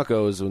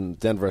Broncos when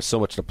Denver has so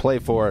much to play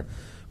for.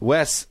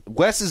 Wes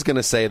is going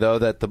to say, though,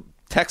 that the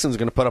Texans are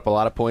going to put up a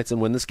lot of points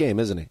and win this game,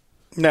 isn't he?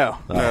 No,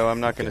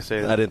 I'm not going to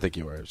say that. I didn't think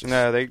you were.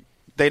 No,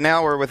 they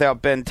now are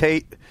without Ben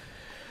Tate.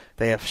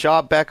 They have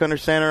Schaub back under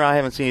center. I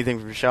haven't seen anything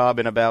from Schaub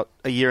in about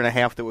a year and a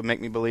half that would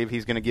make me believe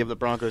he's going to give the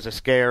Broncos a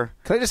scare.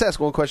 Can I just ask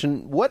one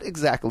question? What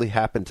exactly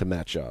happened to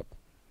Matt Schaub?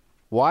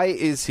 Why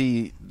is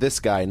he this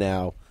guy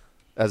now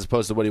as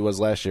opposed to what he was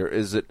last year?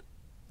 Is it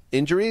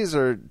injuries,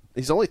 or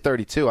he's only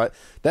 32? I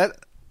don't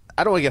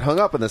want to get hung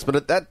up on this,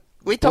 but that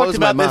we talked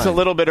about this a mind.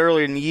 little bit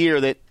earlier in the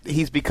year, that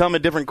he's become a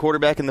different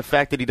quarterback in the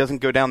fact that he doesn't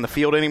go down the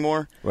field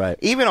anymore. Right.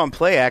 Even on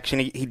play action,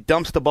 he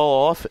dumps the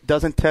ball off,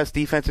 doesn't test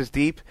defenses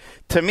deep.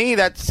 To me,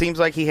 that seems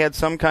like he had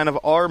some kind of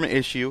arm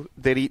issue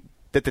that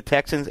the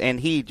Texans and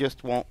he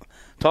just won't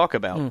talk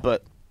about.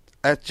 But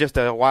that's just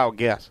a wild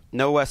guess.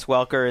 No Wes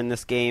Welker in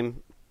this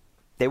game.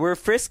 They were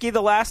frisky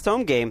the last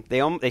home game.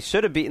 They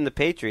should have beaten the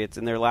Patriots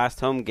in their last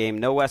home game.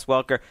 No Wes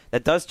Welker.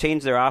 That does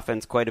change their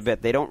offense quite a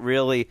bit. They don't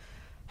really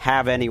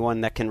have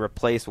anyone that can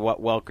replace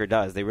what Welker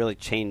does. They really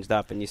changed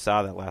up, and you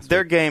saw that last week.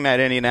 Their game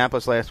at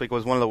Indianapolis last week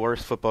was one of the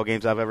worst football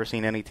games I've ever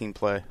seen any team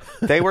play.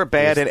 They were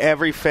bad at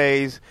every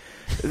phase.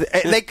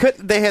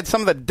 They had some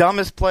of the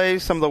dumbest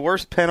plays, some of the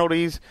worst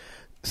penalties,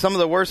 some of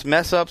the worst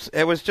mess-ups.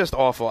 It was just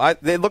awful.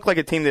 They looked like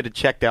a team that had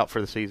checked out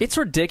for the season. It's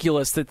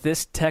ridiculous that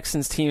this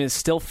Texans team is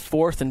still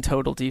 4th in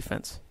total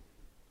defense.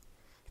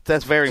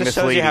 That's very just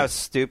misleading. Shows you how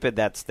stupid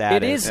that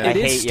stat is. It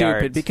is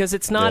stupid because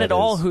it's not at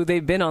all who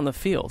they've been on the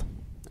field.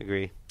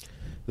 Agree.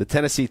 The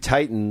Tennessee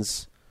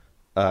Titans,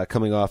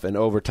 coming off an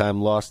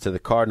overtime loss to the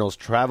Cardinals,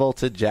 travel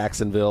to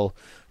Jacksonville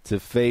to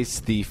face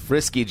the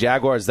frisky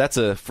Jaguars. That's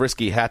a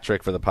frisky hat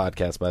trick for the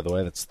podcast, by the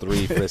way. That's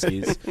 3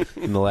 friskies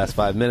in the last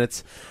 5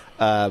 minutes.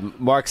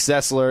 Mark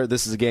Sessler,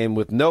 this is a game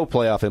with no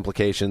playoff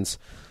implications,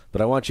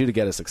 but I want you to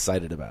get us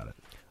excited about it.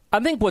 I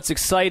think what's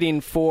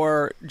exciting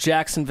for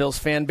Jacksonville's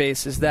fan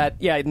base is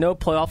that, no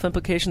playoff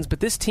implications,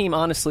 but this team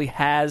honestly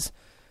has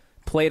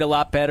played a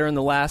lot better in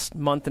the last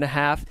month and a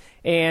half,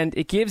 and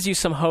it gives you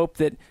some hope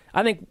that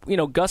I think,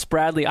 Gus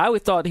Bradley, I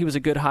always thought he was a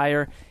good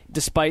hire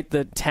despite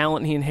the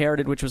talent he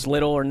inherited, which was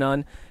little or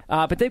none.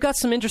 But they've got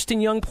some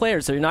interesting young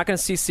players. So you're not going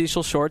to see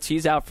Cecil Shorts.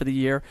 He's out for the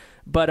year.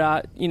 But,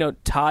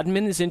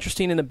 Todman is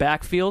interesting in the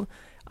backfield.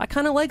 I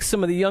kind of like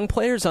some of the young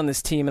players on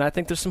this team, and I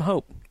think there's some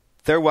hope.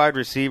 Their wide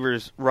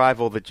receivers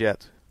rival the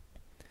Jets.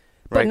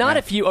 But not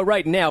if you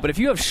right now. But if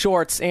you have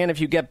Shorts and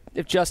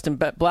if Justin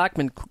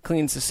Blackman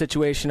cleans the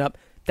situation up,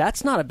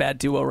 that's not a bad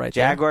duo right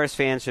there. Jaguars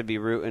fans should be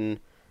rooting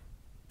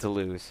to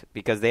lose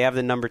because they have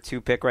the number 2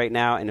 pick right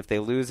now, and if they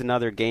lose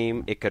another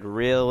game, it could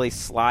really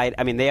slide.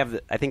 I mean, they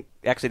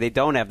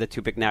don't have the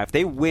 2 pick now. If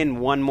they win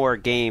one more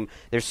game,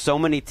 there's so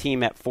many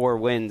teams at 4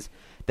 wins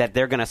that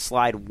they're going to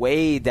slide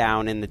way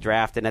down in the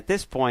draft. And at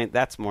this point,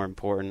 that's more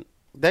important.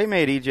 They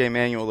made E.J.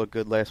 Manuel look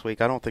good last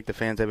week. I don't think the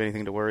fans have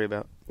anything to worry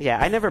about. Yeah,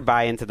 I never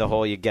buy into the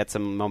whole you get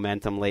some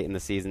momentum late in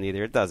the season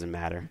either. It doesn't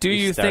matter. Do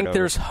you think over.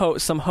 There's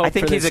some hope I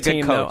think for he's this a good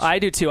team, coach. though? I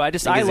do, too. I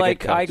like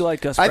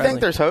Gus Bradley. I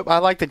think there's hope. I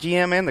like the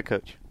GM and the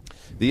coach.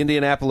 The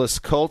Indianapolis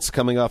Colts,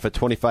 coming off a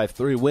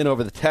 25-3 win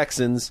over the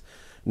Texans,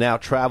 now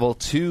travel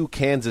to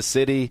Kansas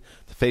City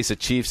to face a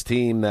Chiefs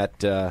team that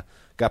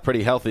got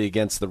pretty healthy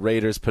against the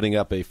Raiders, putting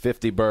up a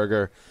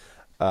 50-burger.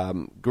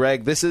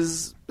 Greg, this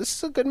is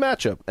a good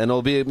matchup, and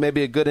it'll be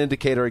maybe a good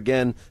indicator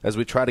again as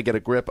we try to get a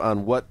grip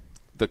on what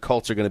the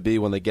Colts are going to be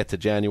when they get to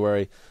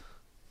January.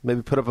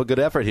 Maybe put up a good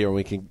effort here and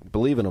we can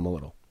believe in them a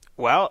little.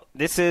 Well,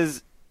 this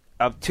is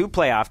of 2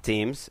 playoff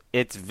teams.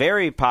 It's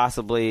very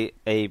possibly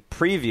a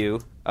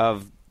preview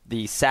of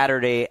the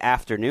Saturday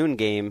afternoon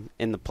game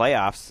in the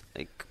playoffs.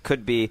 It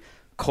could be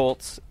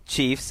Colts,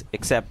 Chiefs,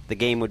 except the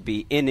game would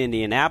be in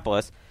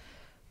Indianapolis.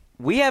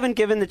 We haven't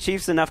given the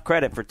Chiefs enough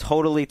credit for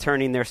totally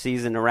turning their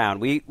season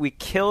around. We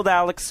killed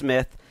Alex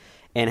Smith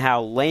and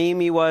how lame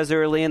he was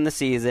early in the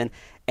season,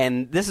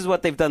 and this is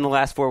what they've done the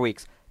last 4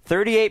 weeks.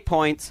 38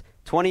 points,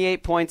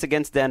 28 points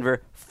against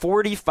Denver,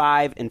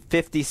 45 and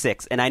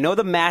 56. And I know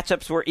the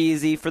matchups were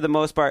easy for the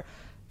most part,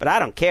 but I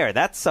don't care.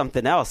 That's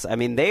something else. I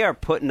mean, they are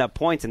putting up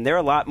points, and they're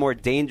a lot more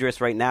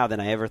dangerous right now than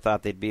I ever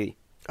thought they'd be.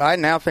 I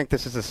now think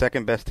this is the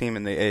second best team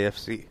in the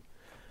AFC.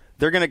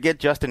 They're going to get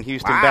Justin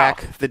Houston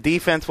back. The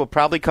defense will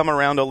probably come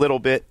around a little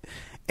bit.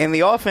 And the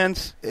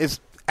offense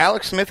is –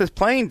 Alex Smith is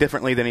playing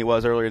differently than he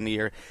was earlier in the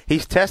year.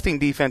 He's testing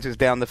defenses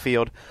down the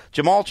field.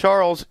 Jamal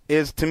Charles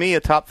is, to me, a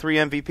top 3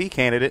 MVP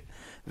candidate.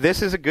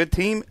 This is a good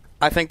team.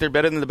 I think they're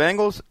better than the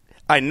Bengals.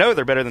 I know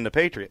they're better than the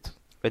Patriots.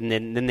 And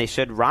then they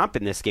should romp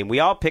in this game. We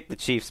all picked the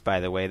Chiefs, by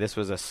the way. This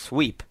was a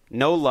sweep.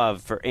 No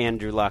love for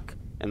Andrew Luck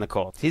and the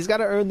Colts. He's got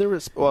to earn the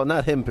respect. Well,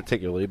 not him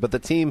particularly, but the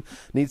team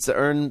needs to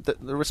earn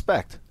the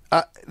respect.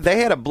 They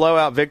had a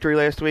blowout victory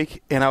last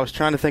week, and I was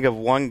trying to think of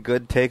one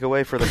good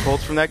takeaway for the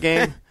Colts from that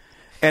game.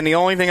 And the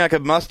only thing I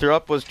could muster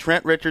up was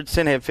Trent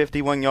Richardson had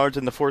 51 yards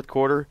in the fourth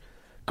quarter,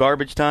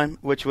 garbage time,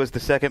 which was the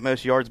second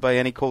most yards by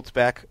any Colts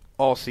back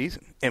all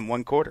season in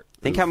one quarter.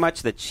 Think how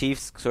much the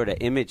Chiefs' sort of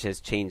image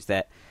has changed.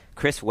 That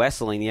Chris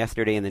Wesseling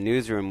yesterday in the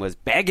newsroom was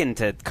begging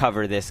to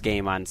cover this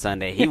game on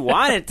Sunday. He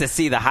wanted to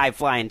see the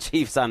high-flying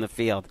Chiefs on the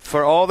field.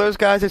 For all those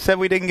guys that said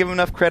we didn't give them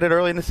enough credit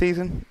early in the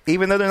season,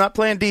 even though they're not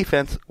playing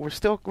defense, we're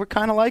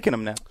kind of liking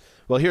them now.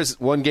 Well, here's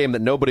one game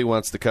that nobody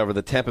wants to cover: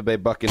 the Tampa Bay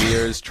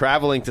Buccaneers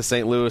traveling to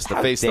St. Louis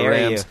to face the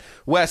Rams. You.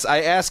 Wes,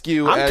 I ask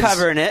you, I'm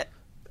covering it.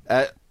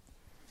 I'm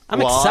excited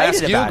I'll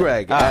ask you, about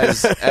Greg,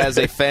 it. as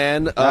a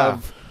fan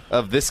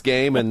of this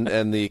game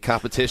and the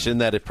competition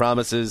that it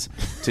promises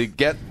to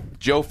get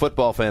Joe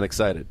football fan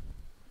excited.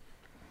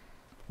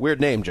 Weird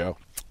name, Joe.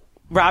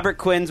 Robert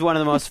Quinn's one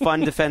of the most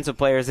fun defensive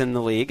players in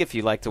the league, if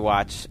you like to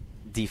watch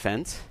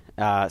defense.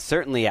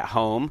 Certainly at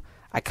home.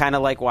 I kind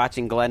of like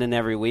watching Glennon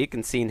every week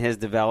and seeing his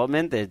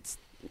development. It's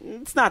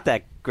not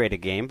that great a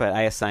game, but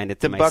I assigned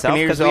it to myself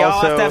because we all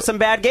have to have some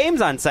bad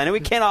games on Sunday. We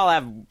can't all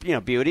have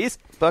beauties.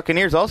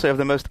 Buccaneers also have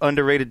the most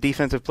underrated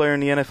defensive player in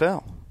the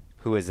NFL.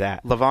 Who is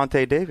that?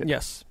 Levante David.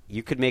 Yes.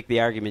 You could make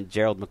the argument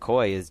Gerald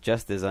McCoy is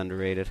just as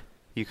underrated.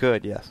 You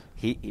could, yes.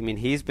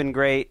 He's been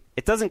great.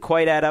 It doesn't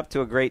quite add up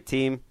to a great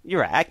team. You're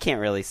right. I can't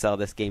really sell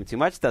this game too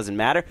much. Doesn't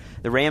matter.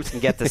 The Rams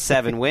can get to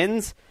 7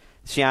 wins.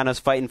 Schiano's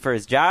fighting for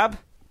his job.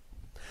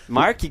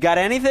 Mark, you got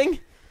anything?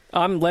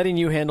 I'm letting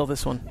you handle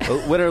this one.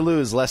 Win or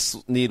lose, Les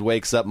Need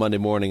wakes up Monday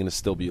morning and is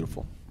still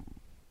beautiful.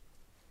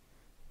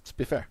 Let's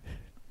be fair.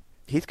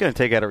 He's going to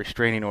take out a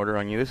restraining order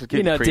on you. This is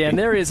getting creepy. Dan,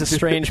 there is a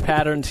strange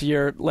pattern to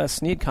your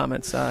Les Need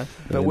comments, but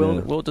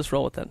we'll just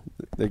roll with that.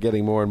 They're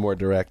getting more and more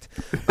direct.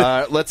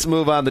 Let's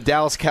move on. The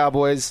Dallas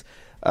Cowboys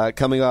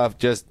coming off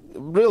just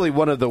really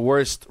one of the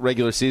worst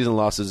regular season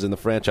losses in the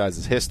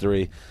franchise's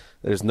history.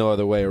 There's no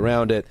other way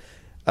around it.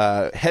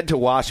 Head to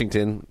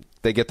Washington.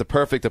 They get the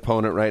perfect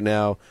opponent right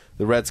now,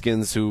 the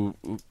Redskins, who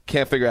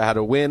can't figure out how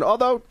to win.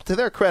 Although, to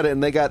their credit,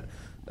 and they got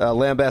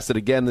lambasted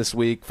again this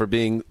week for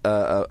being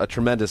a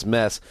tremendous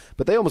mess,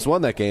 but they almost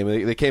won that game.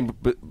 They came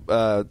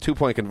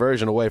 2-point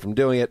conversion away from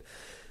doing it.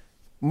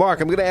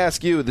 Mark, I'm going to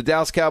ask you, the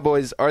Dallas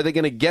Cowboys, are they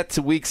going to get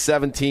to Week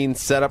 17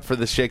 set up for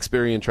the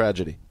Shakespearean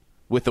tragedy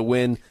with a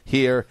win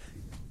here,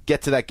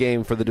 get to that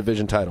game for the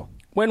division title?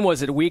 When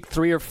was it, Week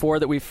 3 or 4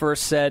 that we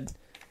first said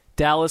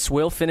Dallas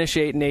will finish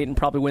 8-8 and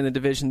probably win the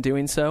division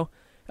doing so?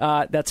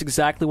 That's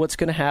exactly what's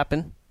going to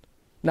happen.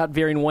 Not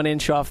veering 1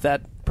 inch off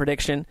that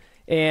prediction.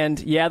 And,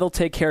 yeah, they'll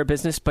take care of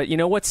business. But you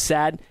know what's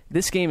sad?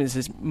 This game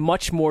is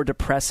much more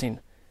depressing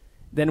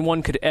than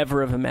one could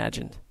ever have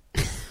imagined.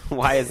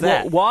 Why is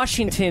that? Well,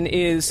 Washington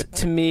is,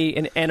 to me,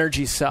 an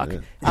energy suck.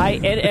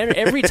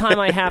 Every time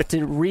I have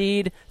to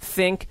read,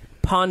 think,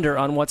 ponder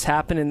on what's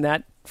happened in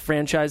that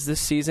franchise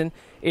this season,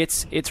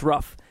 it's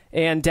rough.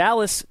 And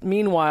Dallas,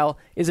 meanwhile,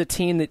 is a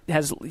team that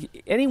has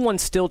anyone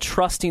still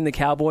trusting the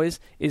Cowboys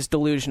is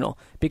delusional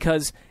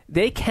because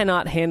they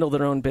cannot handle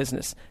their own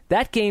business.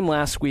 That game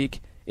last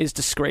week is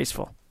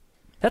disgraceful.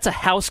 That's a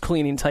house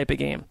cleaning type of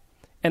game.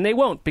 And they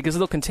won't, because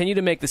they'll continue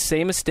to make the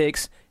same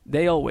mistakes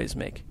they always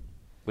make.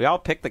 We all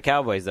picked the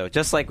Cowboys, though,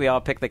 just like we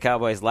all picked the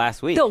Cowboys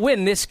last week. They'll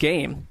win this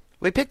game.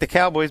 We picked the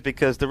Cowboys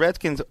because the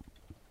Redskins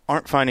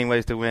aren't finding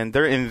ways to win.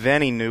 They're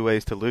inventing new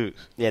ways to lose.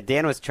 Yeah,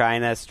 Dan was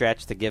trying to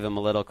stretch to give him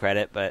a little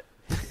credit, but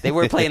they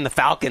were playing the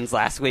Falcons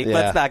last week. Yeah.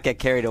 Let's not get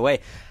carried away.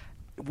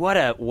 What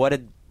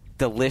a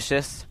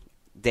delicious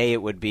day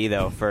it would be,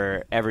 though,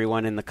 for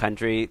everyone in the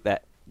country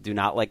that do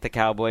not like the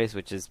Cowboys,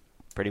 which is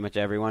pretty much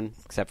everyone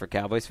except for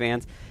Cowboys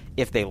fans,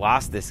 if they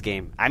lost this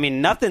game. I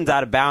mean, nothing's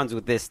out of bounds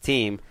with this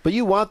team. But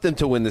you want them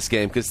to win this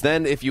game, because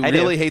then if you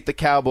really hate the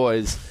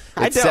Cowboys,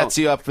 it sets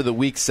you up for the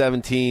Week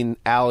 17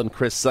 Al and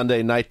Chris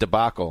Sunday night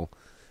debacle,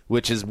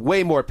 which is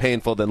way more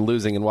painful than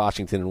losing in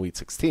Washington in Week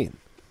 16.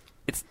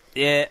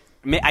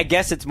 I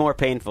guess it's more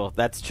painful.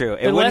 That's true.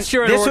 Unless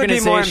you're an this organization.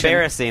 Would be more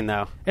embarrassing,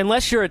 though.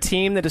 Unless you're a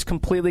team that is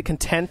completely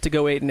content to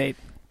go 8-8.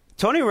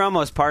 Tony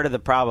Romo's part of the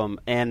problem,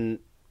 and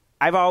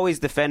I've always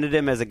defended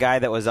him as a guy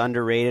that was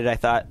underrated, I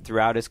thought,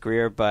 throughout his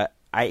career, but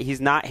he's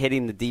not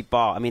hitting the deep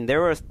ball. I mean,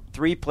 there were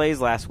 3 plays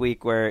last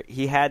week where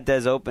he had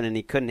Dez open and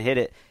he couldn't hit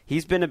it.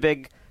 He's been a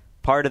big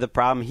part of the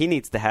problem. He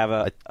needs to have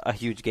a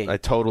huge game. I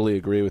totally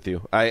agree with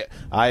you.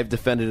 I've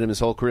defended him his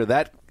whole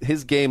career.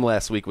 His game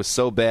last week was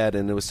so bad,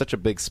 and it was such a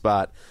big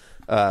spot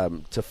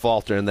to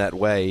falter in that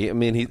way. I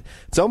mean,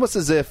 it's almost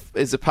as if,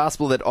 is it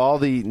possible that all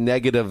the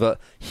negative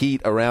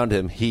heat around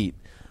him,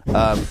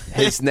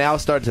 has now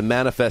started to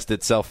manifest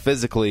itself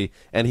physically,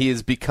 and he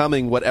is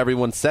becoming what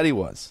everyone said he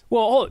was.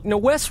 Well,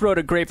 Wes wrote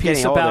a great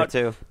piece about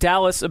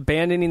Dallas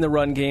abandoning the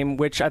run game,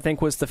 which I think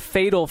was the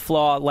fatal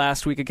flaw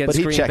last week against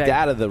Green Bay. But he checked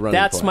out of the run.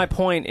 That's my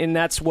point, and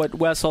that's what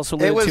Wes also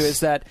alluded to, is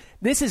that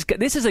this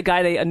is a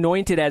guy they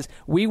anointed as,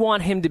 we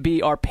want him to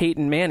be our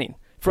Peyton Manning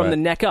from the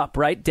neck up,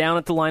 right down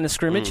at the line of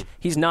scrimmage.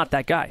 He's not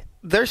that guy.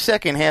 Their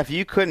second half,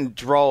 you couldn't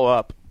draw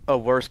up a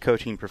worse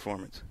coaching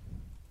performance.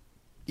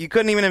 You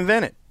couldn't even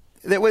invent it.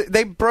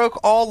 They broke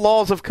all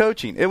laws of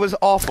coaching. It was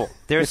awful.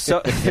 There's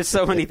so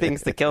many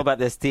things to kill about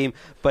this team,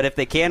 but if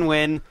they can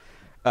win,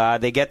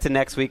 they get to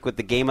next week with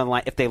the game on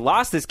line. If they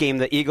lost this game,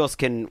 the Eagles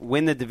can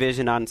win the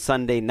division on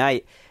Sunday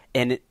night,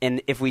 and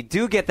if we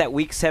do get that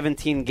Week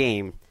 17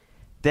 game,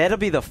 that'll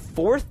be the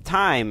 4th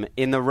time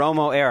in the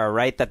Romo era,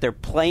 right, that they're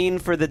playing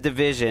for the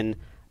division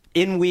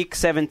in Week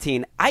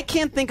 17. I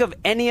can't think of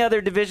any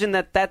other division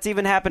that's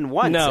even happened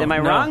once. Am I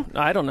wrong?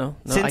 I don't know.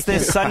 No, Since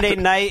this Sunday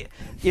night,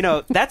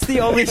 that's the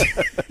only.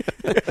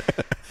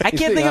 I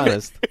can't think of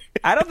it.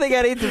 I don't think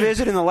any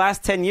division in the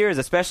last 10 years,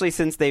 especially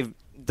since they've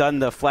done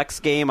the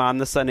flex game on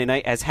the Sunday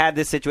night, has had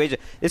this situation.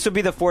 This would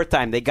be the 4th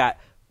time. They got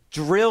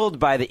drilled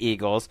by the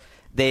Eagles.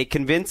 They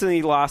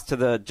convincingly lost to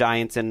the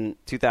Giants in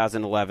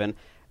 2011.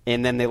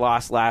 And then they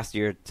lost last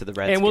year to the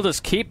Redskins. And we'll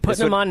just keep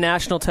putting them on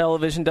national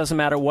television. Doesn't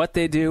matter what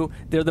they do.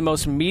 They're the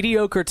most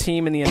mediocre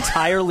team in the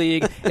entire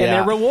league, and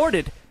they're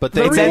rewarded. But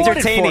it's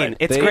entertaining.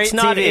 It's great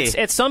TV.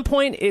 At some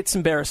point, it's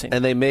embarrassing.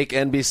 And they make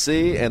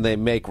NBC, and they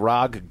make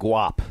ROG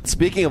guap.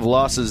 Speaking of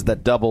losses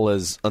that double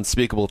as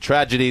unspeakable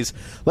tragedies,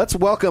 let's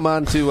welcome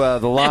onto the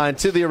line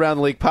to the Around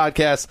the League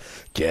podcast,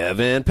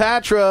 Kevin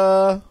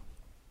Patra.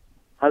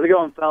 How's it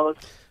going, fellas?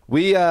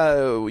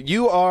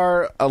 You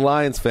are a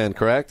Lions fan,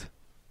 correct?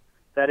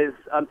 That is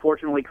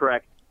unfortunately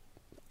correct.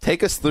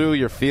 Take us through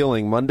your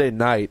feeling Monday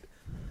night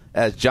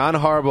as John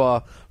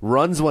Harbaugh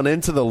runs one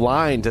into the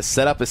line to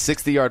set up a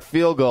 60-yard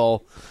field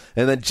goal,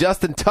 and then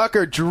Justin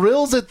Tucker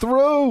drills it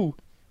through.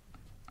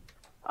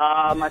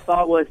 My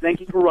thought was, thank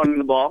you for running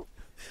the ball.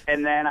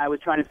 And then I was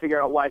trying to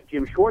figure out why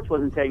Jim Schwartz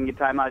wasn't taking a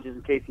timeout just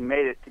in case he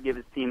made it to give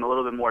his team a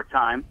little bit more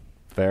time.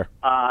 Fair.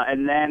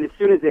 And then as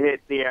soon as it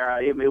hit the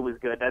air, it was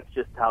good. That's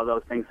just how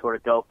those things sort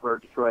of go for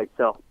Detroit.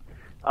 So,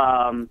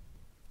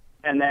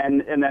 And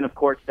then of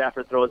course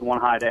Stafford throws one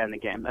high to end the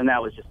game, and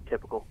that was just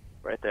typical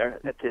right there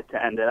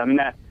to end it. I mean,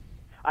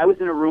 I was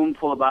in a room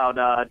full of about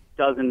a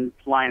dozen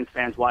Lions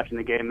fans watching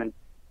the game, and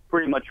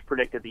pretty much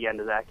predicted the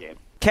end of that game.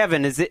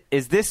 Kevin,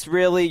 is this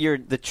really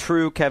the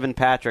true Kevin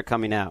Patra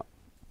coming out?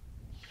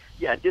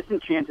 Yeah,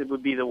 disenchanted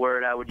would be the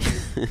word I would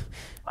use.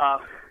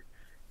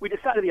 We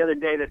decided the other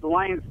day that the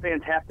Lions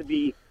fans have to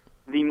be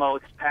the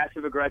most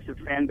passive-aggressive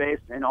fan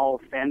base in all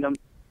of fandom.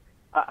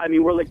 I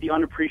mean, we're like the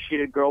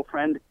unappreciated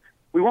girlfriend.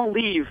 We won't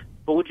leave,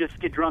 but we'll just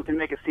get drunk and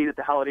make a scene at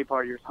the holiday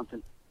party or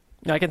something.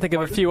 I can think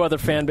of a few other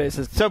fan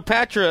bases. So,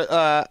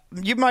 Patra,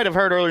 you might have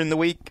heard earlier in the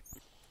week,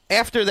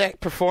 after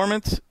that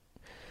performance,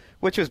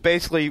 which was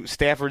basically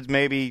Stafford's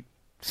maybe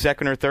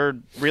second or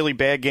third really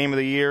bad game of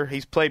the year.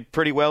 He's played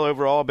pretty well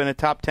overall, been a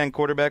top 10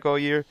 quarterback all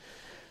year.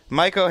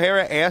 Mike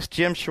O'Hara asked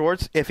Jim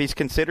Schwartz if he's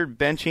considered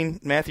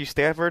benching Matthew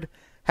Stafford.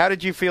 How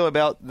did you feel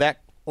about that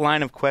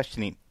line of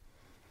questioning?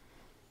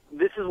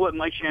 This is what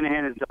Mike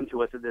Shanahan has done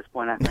to us at this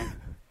point, I think.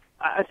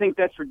 I think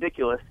that's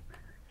ridiculous.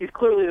 He's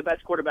clearly the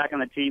best quarterback on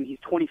the team. He's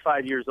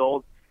 25 years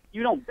old.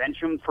 You don't bench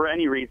him for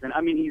any reason.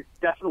 I mean, he's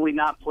definitely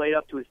not played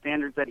up to his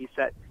standards that he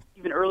set.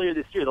 Even earlier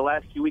this year, the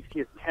last few weeks, he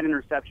has 10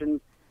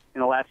 interceptions in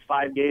the last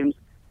 5 games.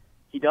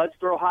 He does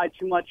throw high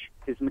too much.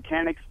 His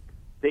mechanics,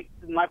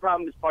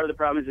 part of the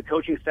problem is the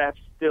coaching staff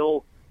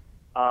still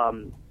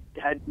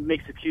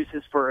makes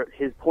excuses for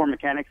his poor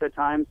mechanics at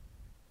times.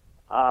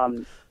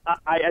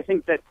 I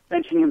think that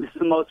benching him is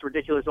the most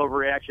ridiculous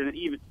overreaction. And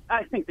even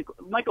I think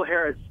Michael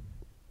Harris,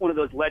 one of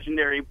those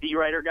legendary beat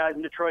writer guys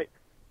in Detroit,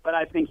 but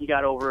I think he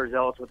got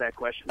overzealous with that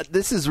question.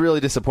 This is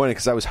really disappointing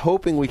because I was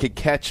hoping we could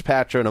catch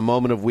Patra in a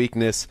moment of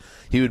weakness.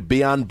 He would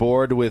be on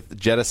board with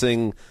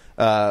jettisoning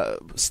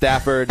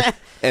Stafford,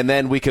 and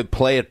then we could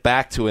play it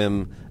back to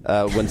him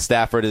when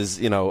Stafford is,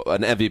 an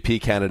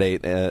MVP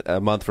candidate a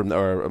month from now,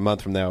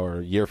 or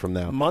a year from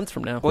now. A month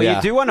from now. Well, yeah.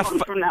 You do want to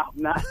from now,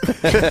 not.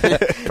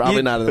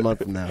 Probably not in a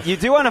month from now. You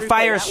do want to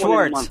fire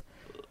Schwartz.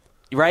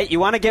 Right? You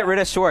want to get rid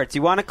of Schwartz.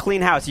 You want to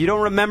clean house. You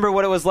don't remember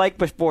what it was like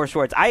before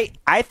Schwartz.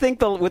 I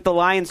think with the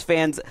Lions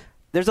fans,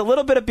 there's a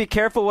little bit of be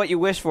careful what you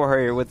wish for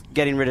here with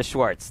getting rid of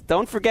Schwartz.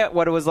 Don't forget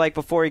what it was like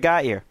before he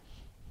got here.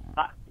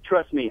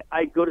 Trust me,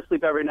 I go to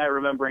sleep every night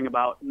remembering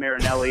about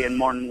Marinelli and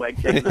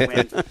Mornweg taking the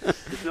win.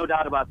 There's no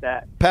doubt about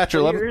that.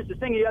 Patrick, here's the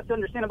thing you have to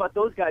understand about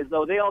those guys,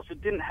 though. They also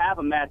didn't have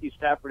a Matthew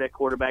Stafford at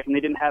quarterback, and they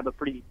didn't have a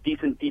pretty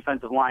decent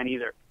defensive line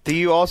either. Do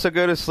you also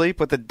go to sleep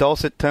with the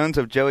dulcet tones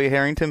of Joey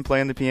Harrington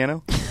playing the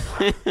piano?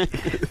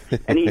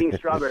 And eating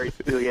strawberries,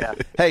 too, yeah.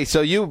 Hey,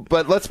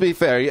 but let's be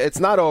fair. It's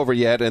not over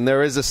yet, and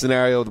there is a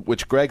scenario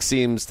which Greg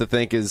seems to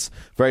think is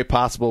very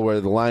possible where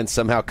the Lions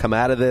somehow come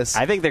out of this.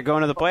 I think they're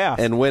going to the playoffs.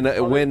 And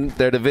win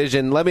their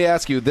division. Let me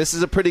ask you, this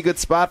is a pretty good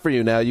spot for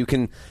you now. You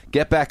can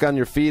get back on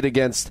your feet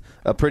against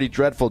a pretty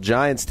dreadful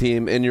Giants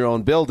team in your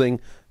own building.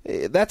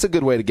 That's a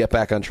good way to get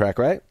back on track,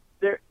 right?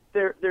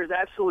 There's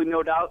absolutely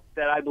no doubt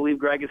that I believe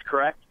Greg is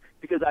correct,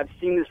 because I've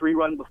seen this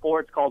rerun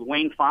before. It's called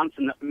Wayne Fonts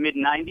in the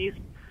mid-'90s.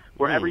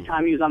 Where every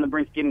time he was on the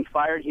brink of getting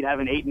fired, he'd have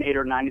an 8-8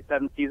 or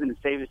 9-7 season and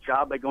save his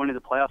job by going to the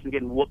playoffs and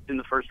getting whooped in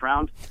the first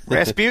round.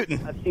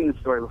 Rasputin. I've seen this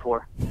story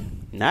before.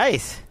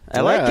 Nice.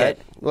 I like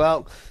it.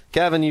 Well,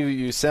 Kevin,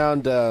 you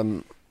sound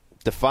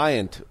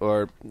defiant,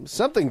 or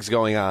something's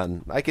going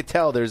on. I could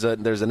tell there's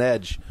an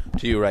edge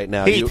to you right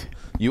now. Heat.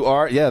 You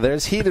are,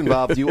 there's heat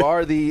involved. You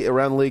are the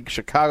Around the League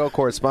Chicago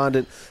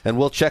correspondent, and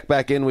we'll check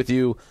back in with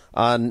you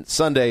on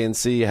Sunday and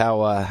see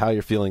how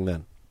you're feeling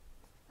then.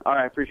 All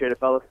right, appreciate it,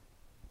 fellas.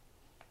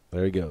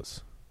 There he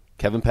goes.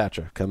 Kevin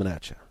Patra coming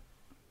at you.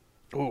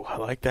 Oh, I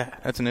like that.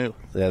 That's new.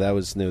 Yeah, that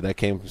was new. That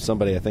came from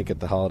somebody, I think, at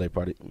the holiday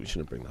party. We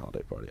shouldn't bring the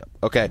holiday party up.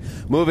 Okay,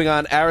 moving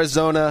on.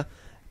 Arizona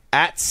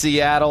at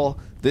Seattle.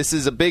 This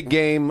is a big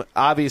game.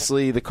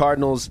 Obviously, the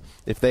Cardinals,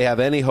 if they have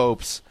any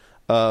hopes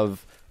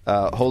of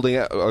holding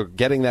or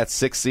getting that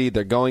 6th seed,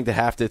 they're going to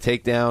have to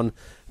take down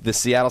the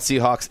Seattle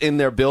Seahawks in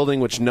their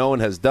building, which no one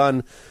has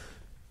done.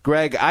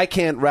 Greg, I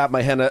can't wrap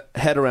my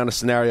head around a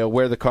scenario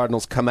where the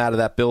Cardinals come out of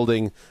that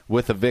building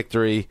with a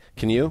victory.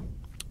 Can you?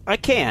 I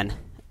can.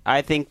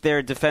 I think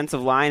their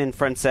defensive line and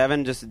front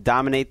seven just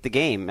dominate the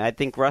game. I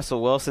think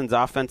Russell Wilson's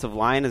offensive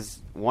line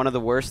is one of the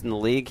worst in the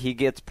league. He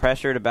gets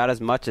pressured about as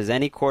much as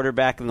any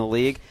quarterback in the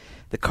league.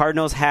 The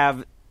Cardinals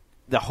have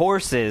the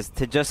horses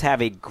to just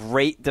have a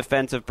great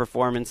defensive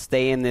performance,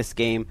 stay in this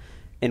game,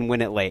 and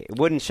win it late. It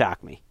wouldn't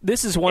shock me.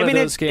 This is one of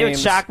those games. It would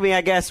shock me, I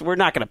guess. We're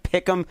not going to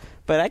pick them,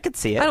 but I could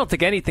see it. I don't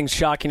think anything's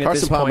shocking Carson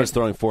at this point. Palmer's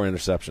throwing 4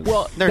 interceptions.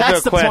 Well,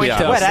 that's the point,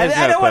 though.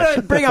 I don't want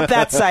to bring up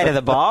that side of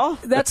the ball.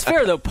 That's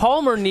fair, though.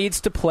 Palmer needs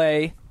to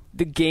play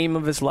the game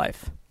of his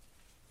life.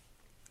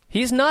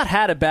 He's not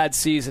had a bad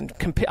season.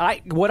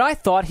 What I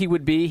thought he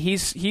would be,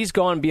 he's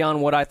gone beyond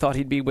what I thought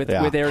he'd be with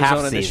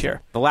Arizona this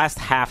year. The last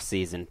half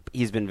season,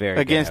 he's been very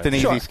against good. an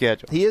easy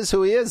schedule. He is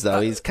who he is, though.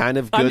 He's kind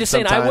of good. I'm just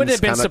saying, I wouldn't have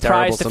been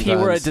surprised if he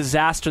were a sometimes.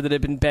 disaster that had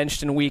been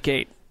benched in Week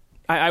 8.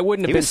 I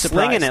wouldn't have been surprised. He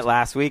was slinging it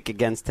last week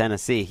against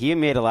Tennessee. He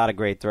made a lot of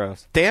great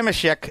throws.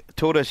 Damashek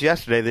told us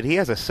yesterday that he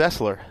has a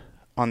Sessler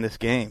on this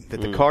game,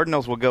 that the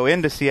Cardinals will go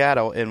into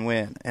Seattle and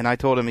win. And I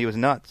told him he was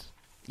nuts.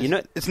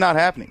 It's not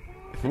happening.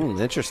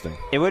 Interesting.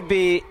 It would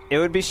be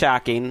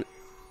shocking,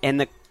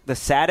 and the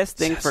saddest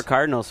thing for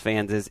Cardinals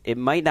fans is it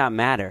might not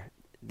matter.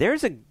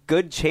 There's a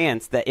good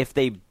chance that if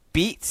they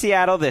beat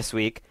Seattle this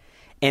week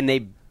and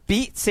they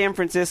beat San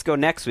Francisco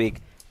next week,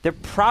 they're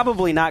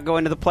probably not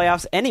going to the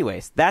playoffs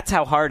anyways. That's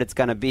how hard it's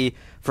going to be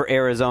for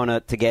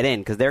Arizona to get in,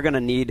 because they're going to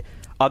need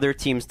other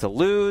teams to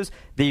lose.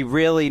 They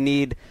really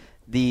need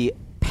the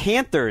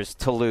Panthers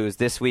to lose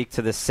this week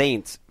to the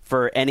Saints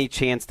for any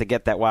chance to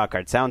get that wild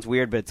card. Sounds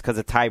weird, but it's because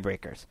of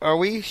tiebreakers. Are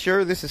we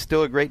sure this is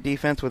still a great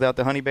defense without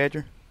the Honey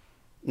Badger?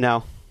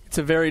 No. It's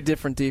a very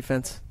different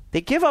defense.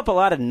 They give up a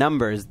lot of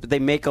numbers, but they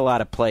make a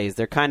lot of plays.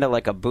 They're kind of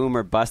like a boom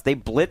or bust. They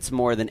blitz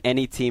more than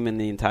any team in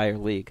the entire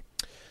league.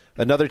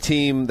 Another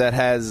team that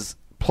has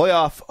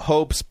playoff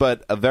hopes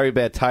but a very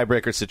bad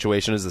tiebreaker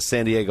situation is the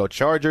San Diego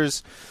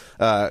Chargers.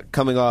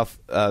 Coming off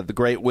the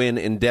great win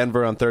in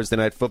Denver on Thursday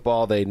Night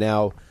Football, they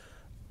now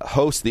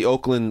host the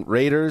Oakland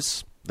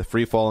Raiders, the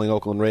free-falling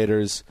Oakland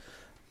Raiders.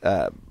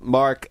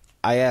 Mark,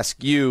 I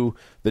ask you,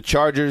 the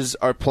Chargers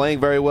are playing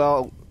very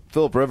well.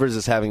 Phillip Rivers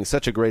is having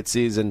such a great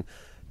season.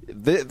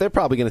 They're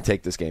probably going to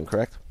take this game,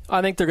 correct?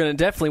 I think they're going to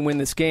definitely win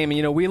this game.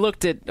 You know, we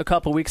looked at a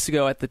couple weeks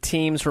ago at the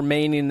teams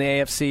remaining in the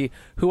AFC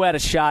who had a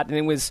shot, and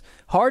it was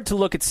hard to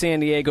look at San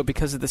Diego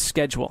because of the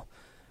schedule.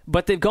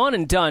 But they've gone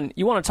and done.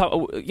 You want to talk?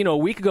 A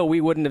week ago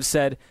we wouldn't have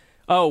said,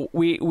 "Oh,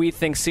 we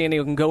think San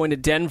Diego can go into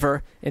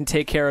Denver and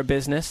take care of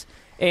business,"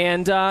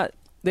 and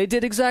they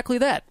did exactly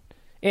that.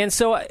 And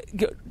so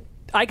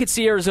I could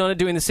see Arizona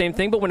doing the same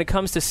thing. But when it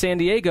comes to San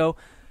Diego,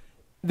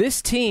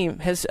 this team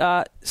has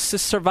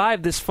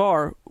survived this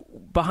far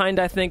behind,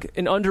 I think,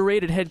 an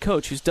underrated head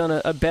coach who's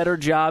done a better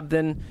job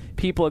than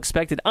people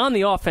expected on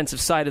the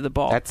offensive side of the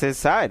ball. That's his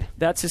side.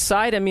 That's his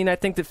side. I mean, I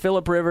think that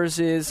Phillip Rivers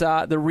is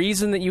the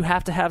reason that you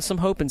have to have some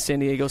hope in San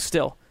Diego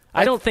still.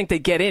 I don't think they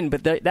get in,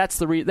 but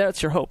that's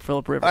your hope,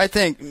 Phillip Rivers. I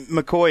think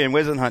McCoy and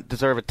Wisenhunt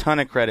deserve a ton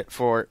of credit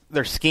for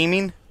their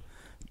scheming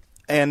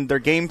and their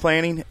game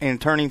planning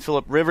and turning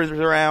Phillip Rivers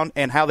around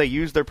and how they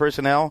use their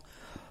personnel.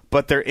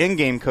 But their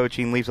in-game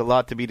coaching leaves a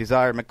lot to be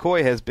desired.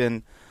 McCoy has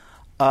been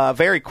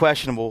very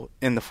questionable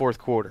in the fourth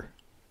quarter.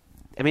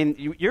 I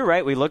mean, you're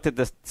right. We looked at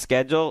the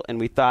schedule, and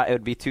we thought it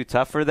would be too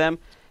tough for them.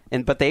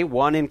 But they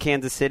won in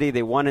Kansas City,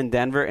 they won in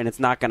Denver, and it's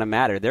not going to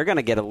matter. They're going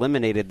to get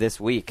eliminated this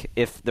week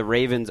if the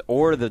Ravens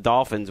or the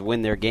Dolphins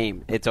win their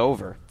game. It's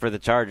over for the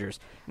Chargers.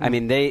 I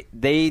mean,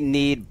 they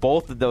need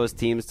both of those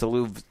teams to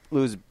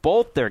lose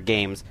both their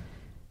games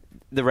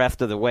the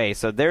rest of the way.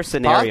 So their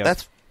scenario...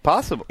 That's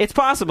possible. It's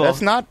possible.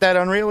 That's not that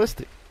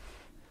unrealistic.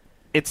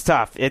 It's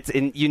tough.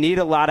 You need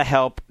a lot of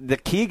help. The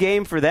key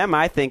game for them,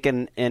 I think,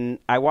 and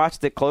I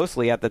watched it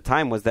closely at the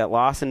time, was that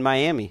loss in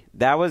Miami.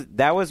 That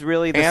was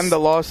really and the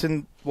loss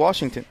in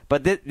Washington.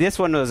 But this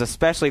one was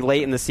especially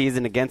late in the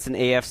season against an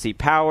AFC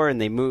power,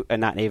 and they moved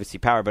not an AFC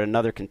power, but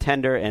another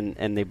contender,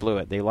 and they blew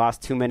it. They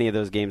lost too many of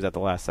those games at the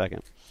last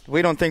second.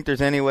 We don't think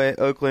there's any way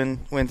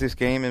Oakland wins this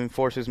game and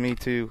forces me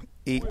to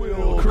eat.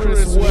 Will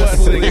Chris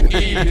Wesley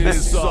eat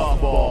his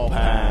softball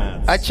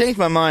pants? I changed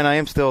my mind. I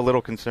am still a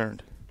little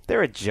concerned.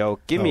 They're a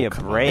joke. Give me a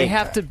break. They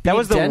have to beat that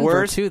was the Denver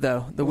worst too,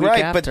 though. The week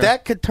right, after. but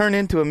that could turn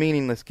into a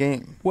meaningless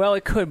game. Well,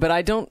 it could, but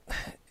I don't.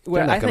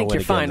 Well, I think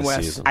you're fine,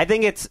 Wes. I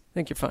think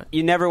you're fine.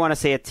 You never want to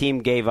say a team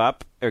gave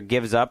up or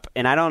gives up,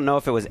 and I don't know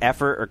if it was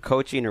effort or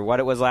coaching or what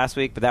it was last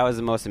week, but that was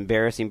the most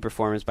embarrassing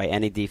performance by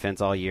any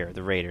defense all year.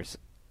 The Raiders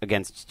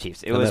against the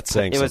Chiefs. It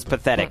was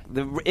pathetic.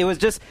 It was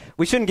just,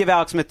 we shouldn't give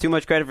Alex Smith too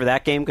much credit for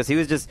that game because he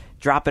was just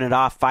dropping it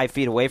off 5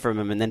 feet away from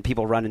him, and then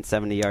people running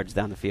 70 yards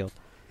down the field.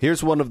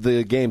 Here's one of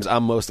the games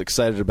I'm most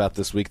excited about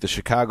this week. The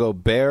Chicago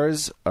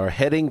Bears are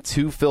heading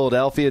to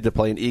Philadelphia to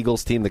play an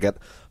Eagles team that got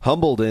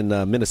humbled in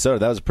Minnesota.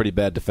 That was a pretty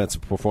bad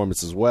defensive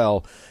performance as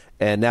well.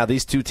 And now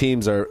these two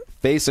teams are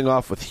facing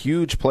off with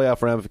huge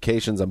playoff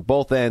ramifications on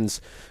both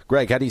ends.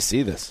 Greg, how do you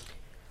see this?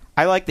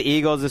 I like the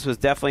Eagles. This was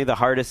definitely the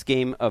hardest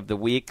game of the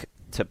week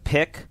to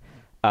pick.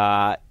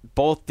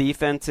 Both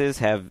defenses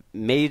have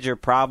major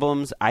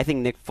problems. I think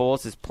Nick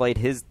Foles has played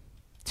his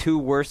 2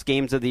 worst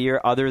games of the year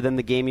other than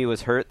the game he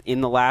was hurt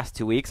in the last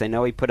 2 weeks. I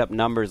know he put up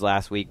numbers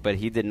last week, but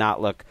he did not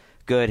look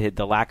good.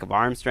 The lack of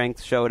arm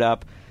strength showed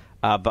up.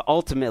 But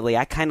ultimately,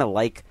 I kind of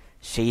like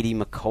Shady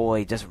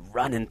McCoy just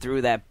running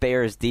through that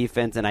Bears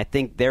defense, and I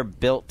think they're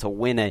built to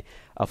win a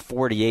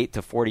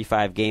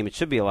 48-45 game. It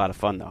should be a lot of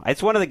fun, though.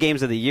 It's one of the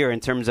games of the year in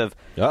terms of...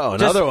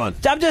 another one.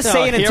 I'm just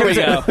saying in terms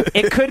of...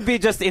 It could be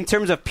just in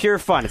terms of pure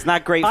fun. It's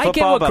not great football, I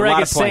get what but Greg a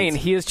lot is of points. saying.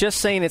 He is just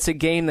saying it's a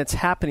game that's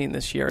happening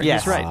this year.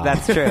 Yes, he's right.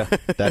 That's true.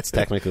 That's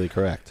technically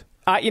correct.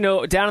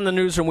 Down in the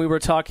newsroom we were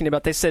talking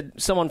about, they said,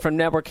 someone from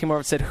Network came over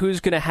and said, who's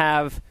going to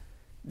have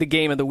the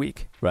game of the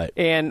week? Right.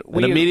 And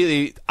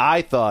immediately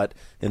I thought,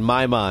 in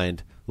my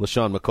mind,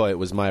 LaShawn McCoy. It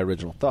was my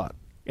original thought.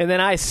 And then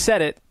I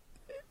said it,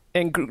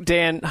 and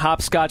Dan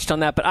hopscotched on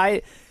that, but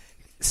I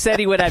said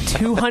he would have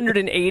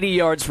 280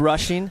 yards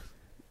rushing.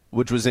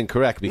 Which was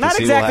incorrect. Because not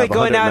exactly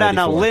going out on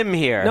a limb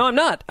here. No, I'm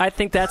not. I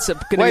think that's going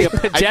to be a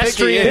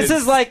pedestrian. This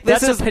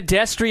is a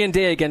pedestrian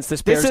day against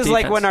this Bears defense. This is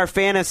like when our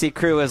fantasy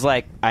crew is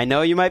like, I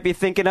know you might be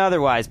thinking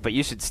otherwise, but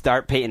you should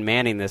start Peyton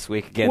Manning this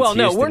week against Houston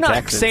Well, no, we're not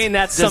Texans. saying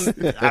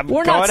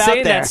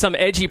that's some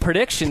edgy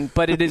prediction,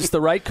 but it is the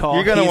right call.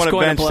 You're going to want to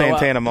bench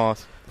Santana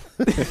Moss.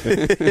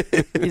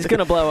 He's going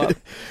to blow up.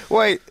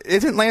 Wait,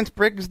 isn't Lance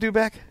Briggs due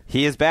back?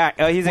 He is back.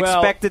 He's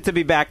expected to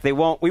be back. We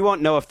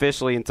won't know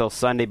officially until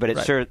Sunday, but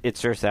it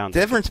sure sounds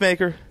difference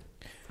maker.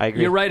 I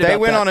agree. You're right. They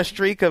about went that. on a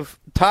streak of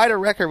tied a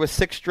record with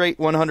 6 straight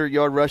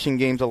 100-yard rushing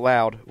games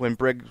allowed when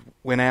Briggs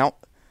went out.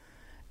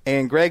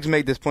 And Greg's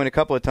made this point a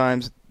couple of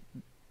times.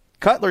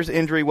 Cutler's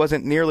injury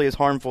wasn't nearly as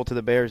harmful to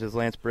the Bears as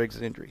Lance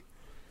Briggs' injury.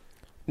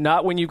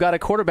 Not when you've got a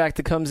quarterback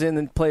that comes in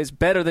and plays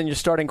better than your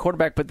starting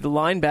quarterback, but the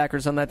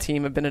linebackers on that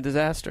team have been a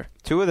disaster.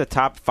 2 of the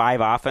top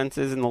 5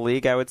 offenses in the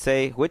league, I would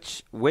say.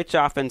 Which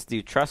offense do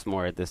you trust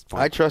more at this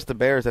point? I trust the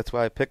Bears. That's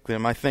why I picked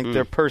them. I think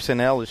their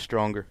personnel is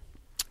stronger.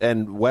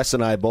 And Wes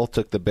and I both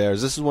took the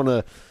Bears. This is one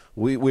of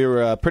we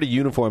were pretty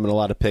uniform in a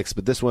lot of picks,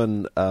 but this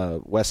one,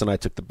 Wes and I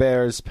took the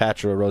Bears.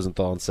 Patra,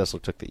 Rosenthal, and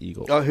Sessler took the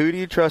Eagles. Oh, who do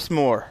you trust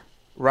more,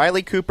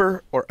 Riley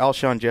Cooper or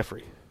Alshon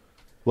Jeffrey?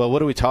 Well,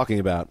 what are we talking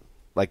about?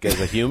 Like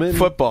as a human?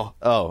 Football.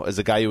 Oh, as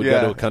a guy you would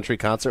go to a country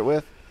concert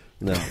with?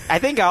 No. I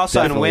think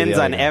Alshon wins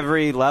on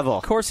every level.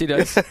 Of course he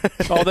does.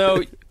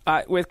 Although,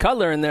 with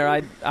Cutler in there,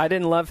 I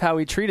didn't love how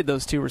he treated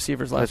those 2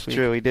 receivers last week. That's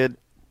true, he did.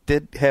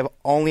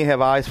 only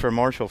have eyes for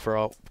Marshall for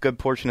a good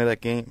portion of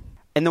that game.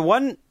 And the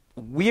one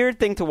weird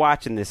thing to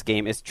watch in this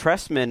game is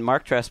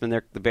Mark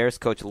Trestman, the Bears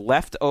coach,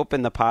 left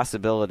open the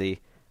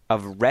possibility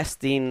of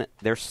resting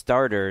their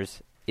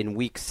starters in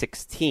Week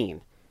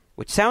 16,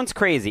 which sounds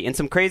crazy, and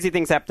some crazy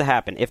things have to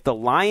happen. If the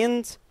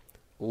Lions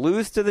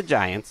lose to the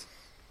Giants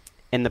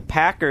and the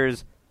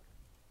Packers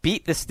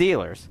beat the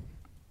Steelers,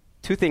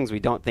 two things we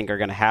don't think are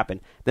going to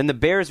happen, then the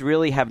Bears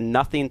really have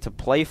nothing to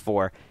play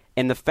for.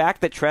 And the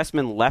fact that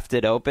Trestman left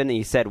it open, and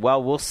he said,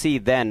 well, we'll see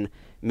then,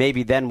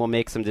 maybe then we'll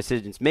make some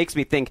decisions, makes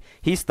me think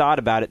he's thought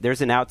about it.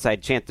 There's an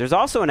outside chance. There's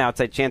also an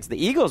outside chance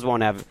the Eagles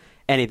won't have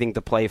anything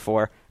to play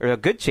for, or a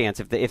good chance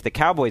if the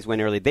Cowboys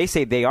win early. They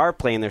say they are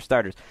playing their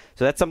starters.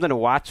 So that's something to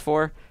watch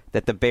for,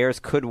 that the Bears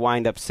could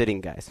wind up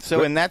sitting guys.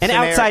 So in that an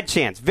scenario, outside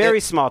chance, very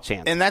small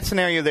chance. In that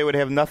scenario, they would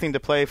have nothing to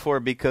play for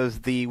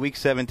because the Week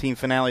 17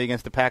 finale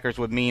against the Packers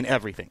would mean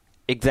everything.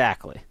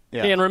 Exactly.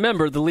 Yeah. And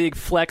remember, the league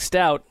flexed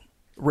out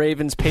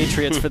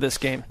Ravens-Patriots for this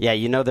game. Yeah,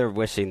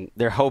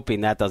 they're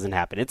hoping that doesn't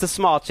happen. It's a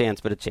small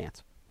chance, but a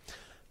chance.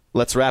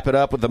 Let's wrap it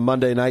up with the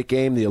Monday night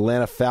game, the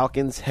Atlanta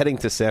Falcons heading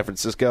to San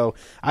Francisco.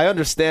 I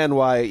understand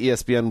why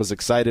ESPN was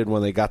excited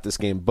when they got this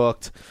game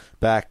booked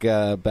back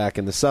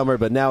in the summer,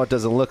 but now it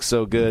doesn't look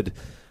so good.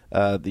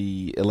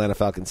 The Atlanta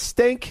Falcons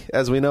stink,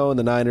 as we know, and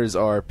the Niners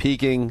are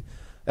peaking,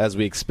 as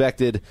we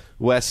expected.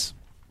 Wes,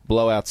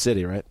 blowout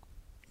city, right?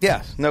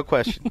 Yes, no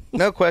question.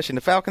 No question.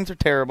 The Falcons are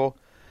terrible.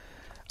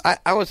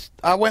 I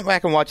went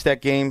back and watched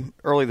that game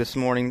early this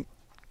morning.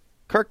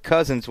 Kirk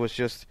Cousins was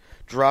just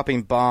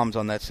dropping bombs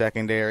on that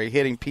secondary,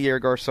 hitting Pierre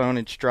Garçon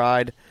in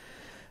stride.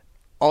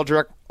 I'll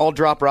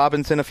drop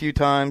Robinson a few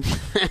times.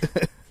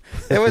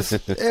 It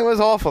was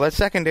awful. That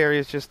secondary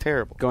is just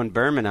terrible. Going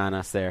Berman on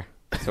us there,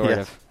 sort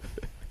of.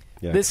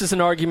 Yeah. This is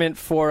an argument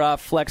for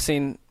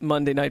flexing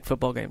Monday night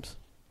football games.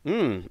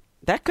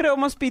 That could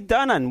almost be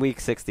done on Week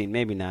 16.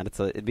 Maybe not.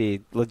 It'd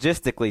be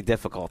logistically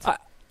difficult.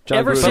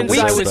 Ever since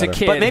I was a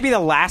kid. But maybe the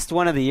last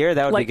one of the year,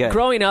 that would be good.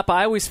 Growing up,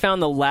 I always found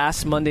the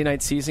last Monday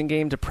night season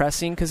game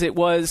depressing because it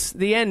was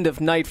the end of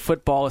night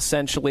football,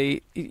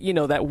 essentially,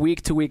 that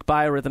week-to-week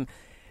biorhythm.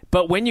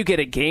 But when you get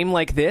a game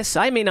like this,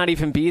 I may not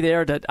even be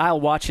there.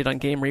 I'll watch it on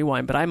Game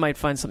Rewind, but I might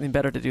find something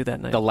better to do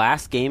that night. The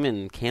last game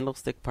in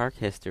Candlestick Park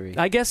history.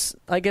 I guess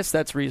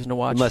that's reason to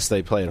watch. Unless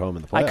they play at home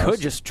in the playoffs. I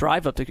could just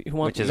drive up to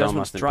which is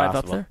almost drive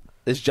impossible. Up there.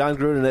 Is John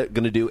Gruden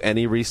going to do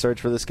any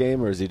research for this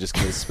game, or is he just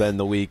going to spend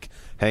the week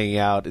hanging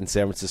out in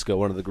San Francisco,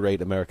 one of the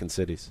great American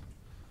cities?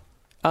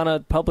 On a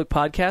public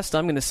podcast,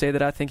 I'm going to say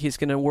that I think he's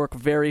going to work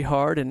very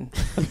hard and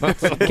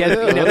get.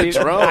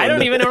 I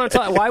don't even know what I'm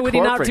talking. Why would he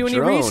not do any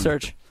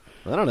research?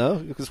 I don't know,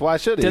 because why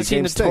should he? Does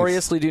he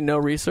notoriously do no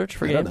research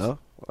for games?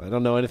 I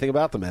don't know anything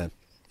about the man.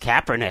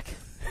 Kaepernick.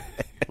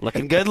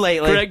 Looking good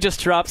lately. Greg just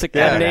drops a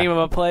name of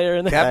a player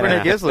in there.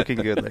 Kaepernick is looking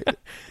good lately.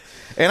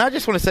 And I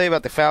just want to say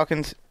about the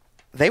Falcons,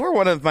 they were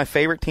one of my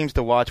favorite teams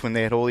to watch when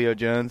they had Julio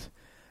Jones.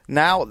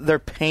 Now they're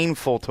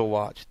painful to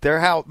watch.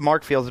 They're how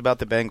Mark feels about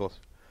the Bengals.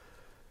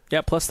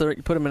 Yeah, plus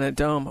you put them in a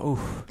dome.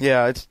 Oof.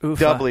 Yeah, it's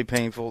doubly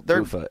painful.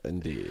 Oofa,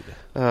 indeed.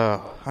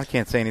 I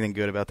can't say anything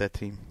good about that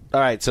team. All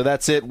right, so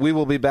that's it. We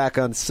will be back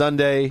on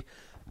Sunday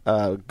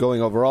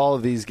going over all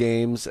of these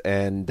games.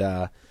 And,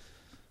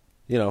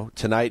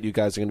 tonight you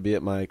guys are going to be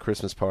at my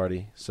Christmas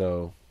party,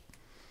 so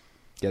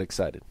get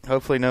excited.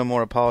 Hopefully no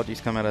more apologies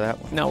come out of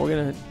that one. No, we're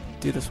going to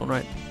do this one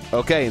right.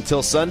 Okay,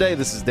 until Sunday,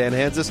 this is Dan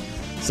Hansis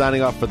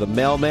signing off for the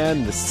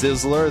Mailman, the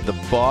Sizzler, the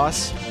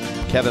Boss,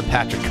 Kevin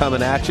Patrick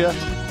coming at you,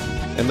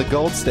 and the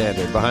Gold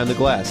Standard behind the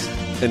glass.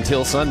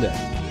 Until Sunday.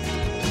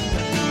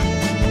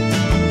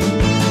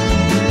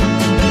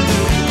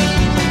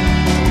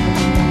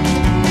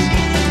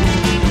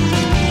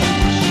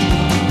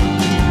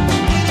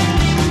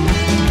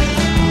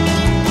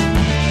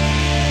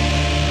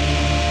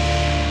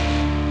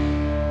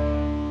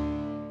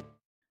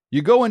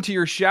 You go into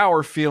your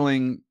shower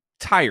feeling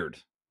tired,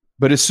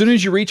 but as soon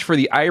as you reach for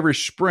the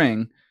Irish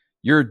Spring,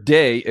 your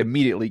day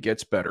immediately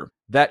gets better.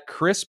 That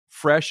crisp,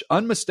 fresh,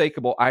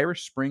 unmistakable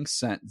Irish Spring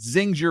scent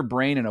zings your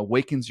brain and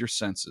awakens your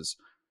senses.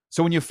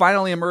 So when you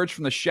finally emerge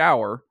from the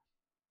shower,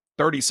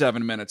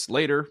 37 minutes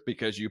later,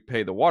 because you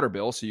pay the water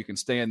bill so you can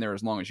stay in there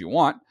as long as you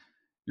want,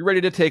 you're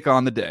ready to take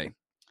on the day.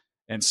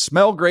 And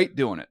smell great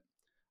doing it.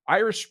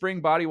 Irish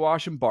Spring Body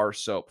Wash and Bar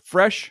Soap.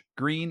 Fresh,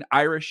 green,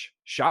 Irish.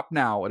 Shop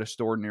now at a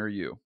store near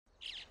you.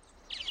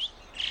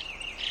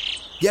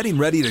 Getting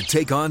ready to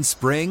take on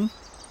spring?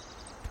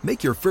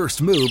 Make your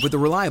first move with the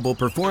reliable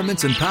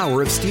performance and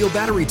power of Steel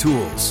battery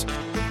tools.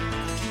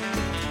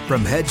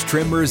 From hedge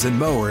trimmers and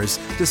mowers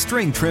to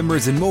string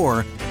trimmers and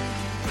more,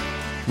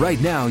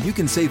 right now you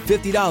can save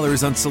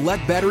 $50 on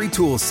select battery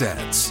tool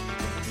sets.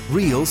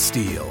 Real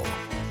Steel.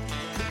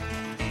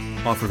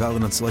 Offer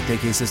valid on select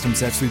AK system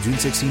sets through June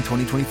 16,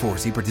 2024.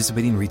 See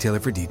participating retailer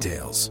for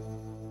details.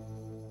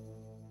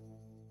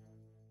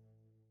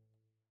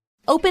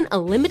 Open a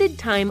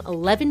limited-time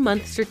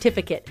 11-month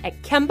certificate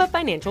at Kemba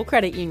Financial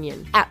Credit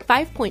Union. At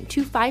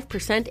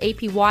 5.25%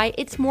 APY,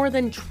 it's more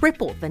than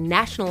triple the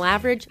national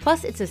average,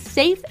 plus it's a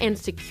safe and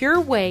secure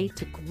way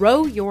to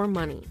grow your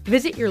money.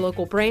 Visit your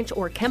local branch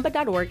or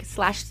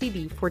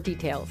kemba.org/cd for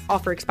details.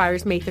 Offer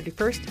expires May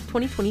 31st,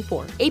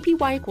 2024.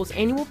 APY equals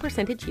annual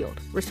percentage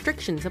yield.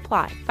 Restrictions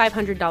apply.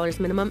 $500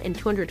 minimum and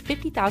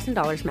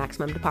 $250,000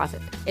 maximum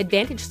deposit.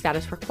 Advantage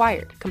status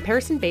required.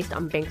 Comparison based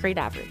on bank rate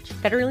average.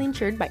 Federally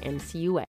insured by NCUA.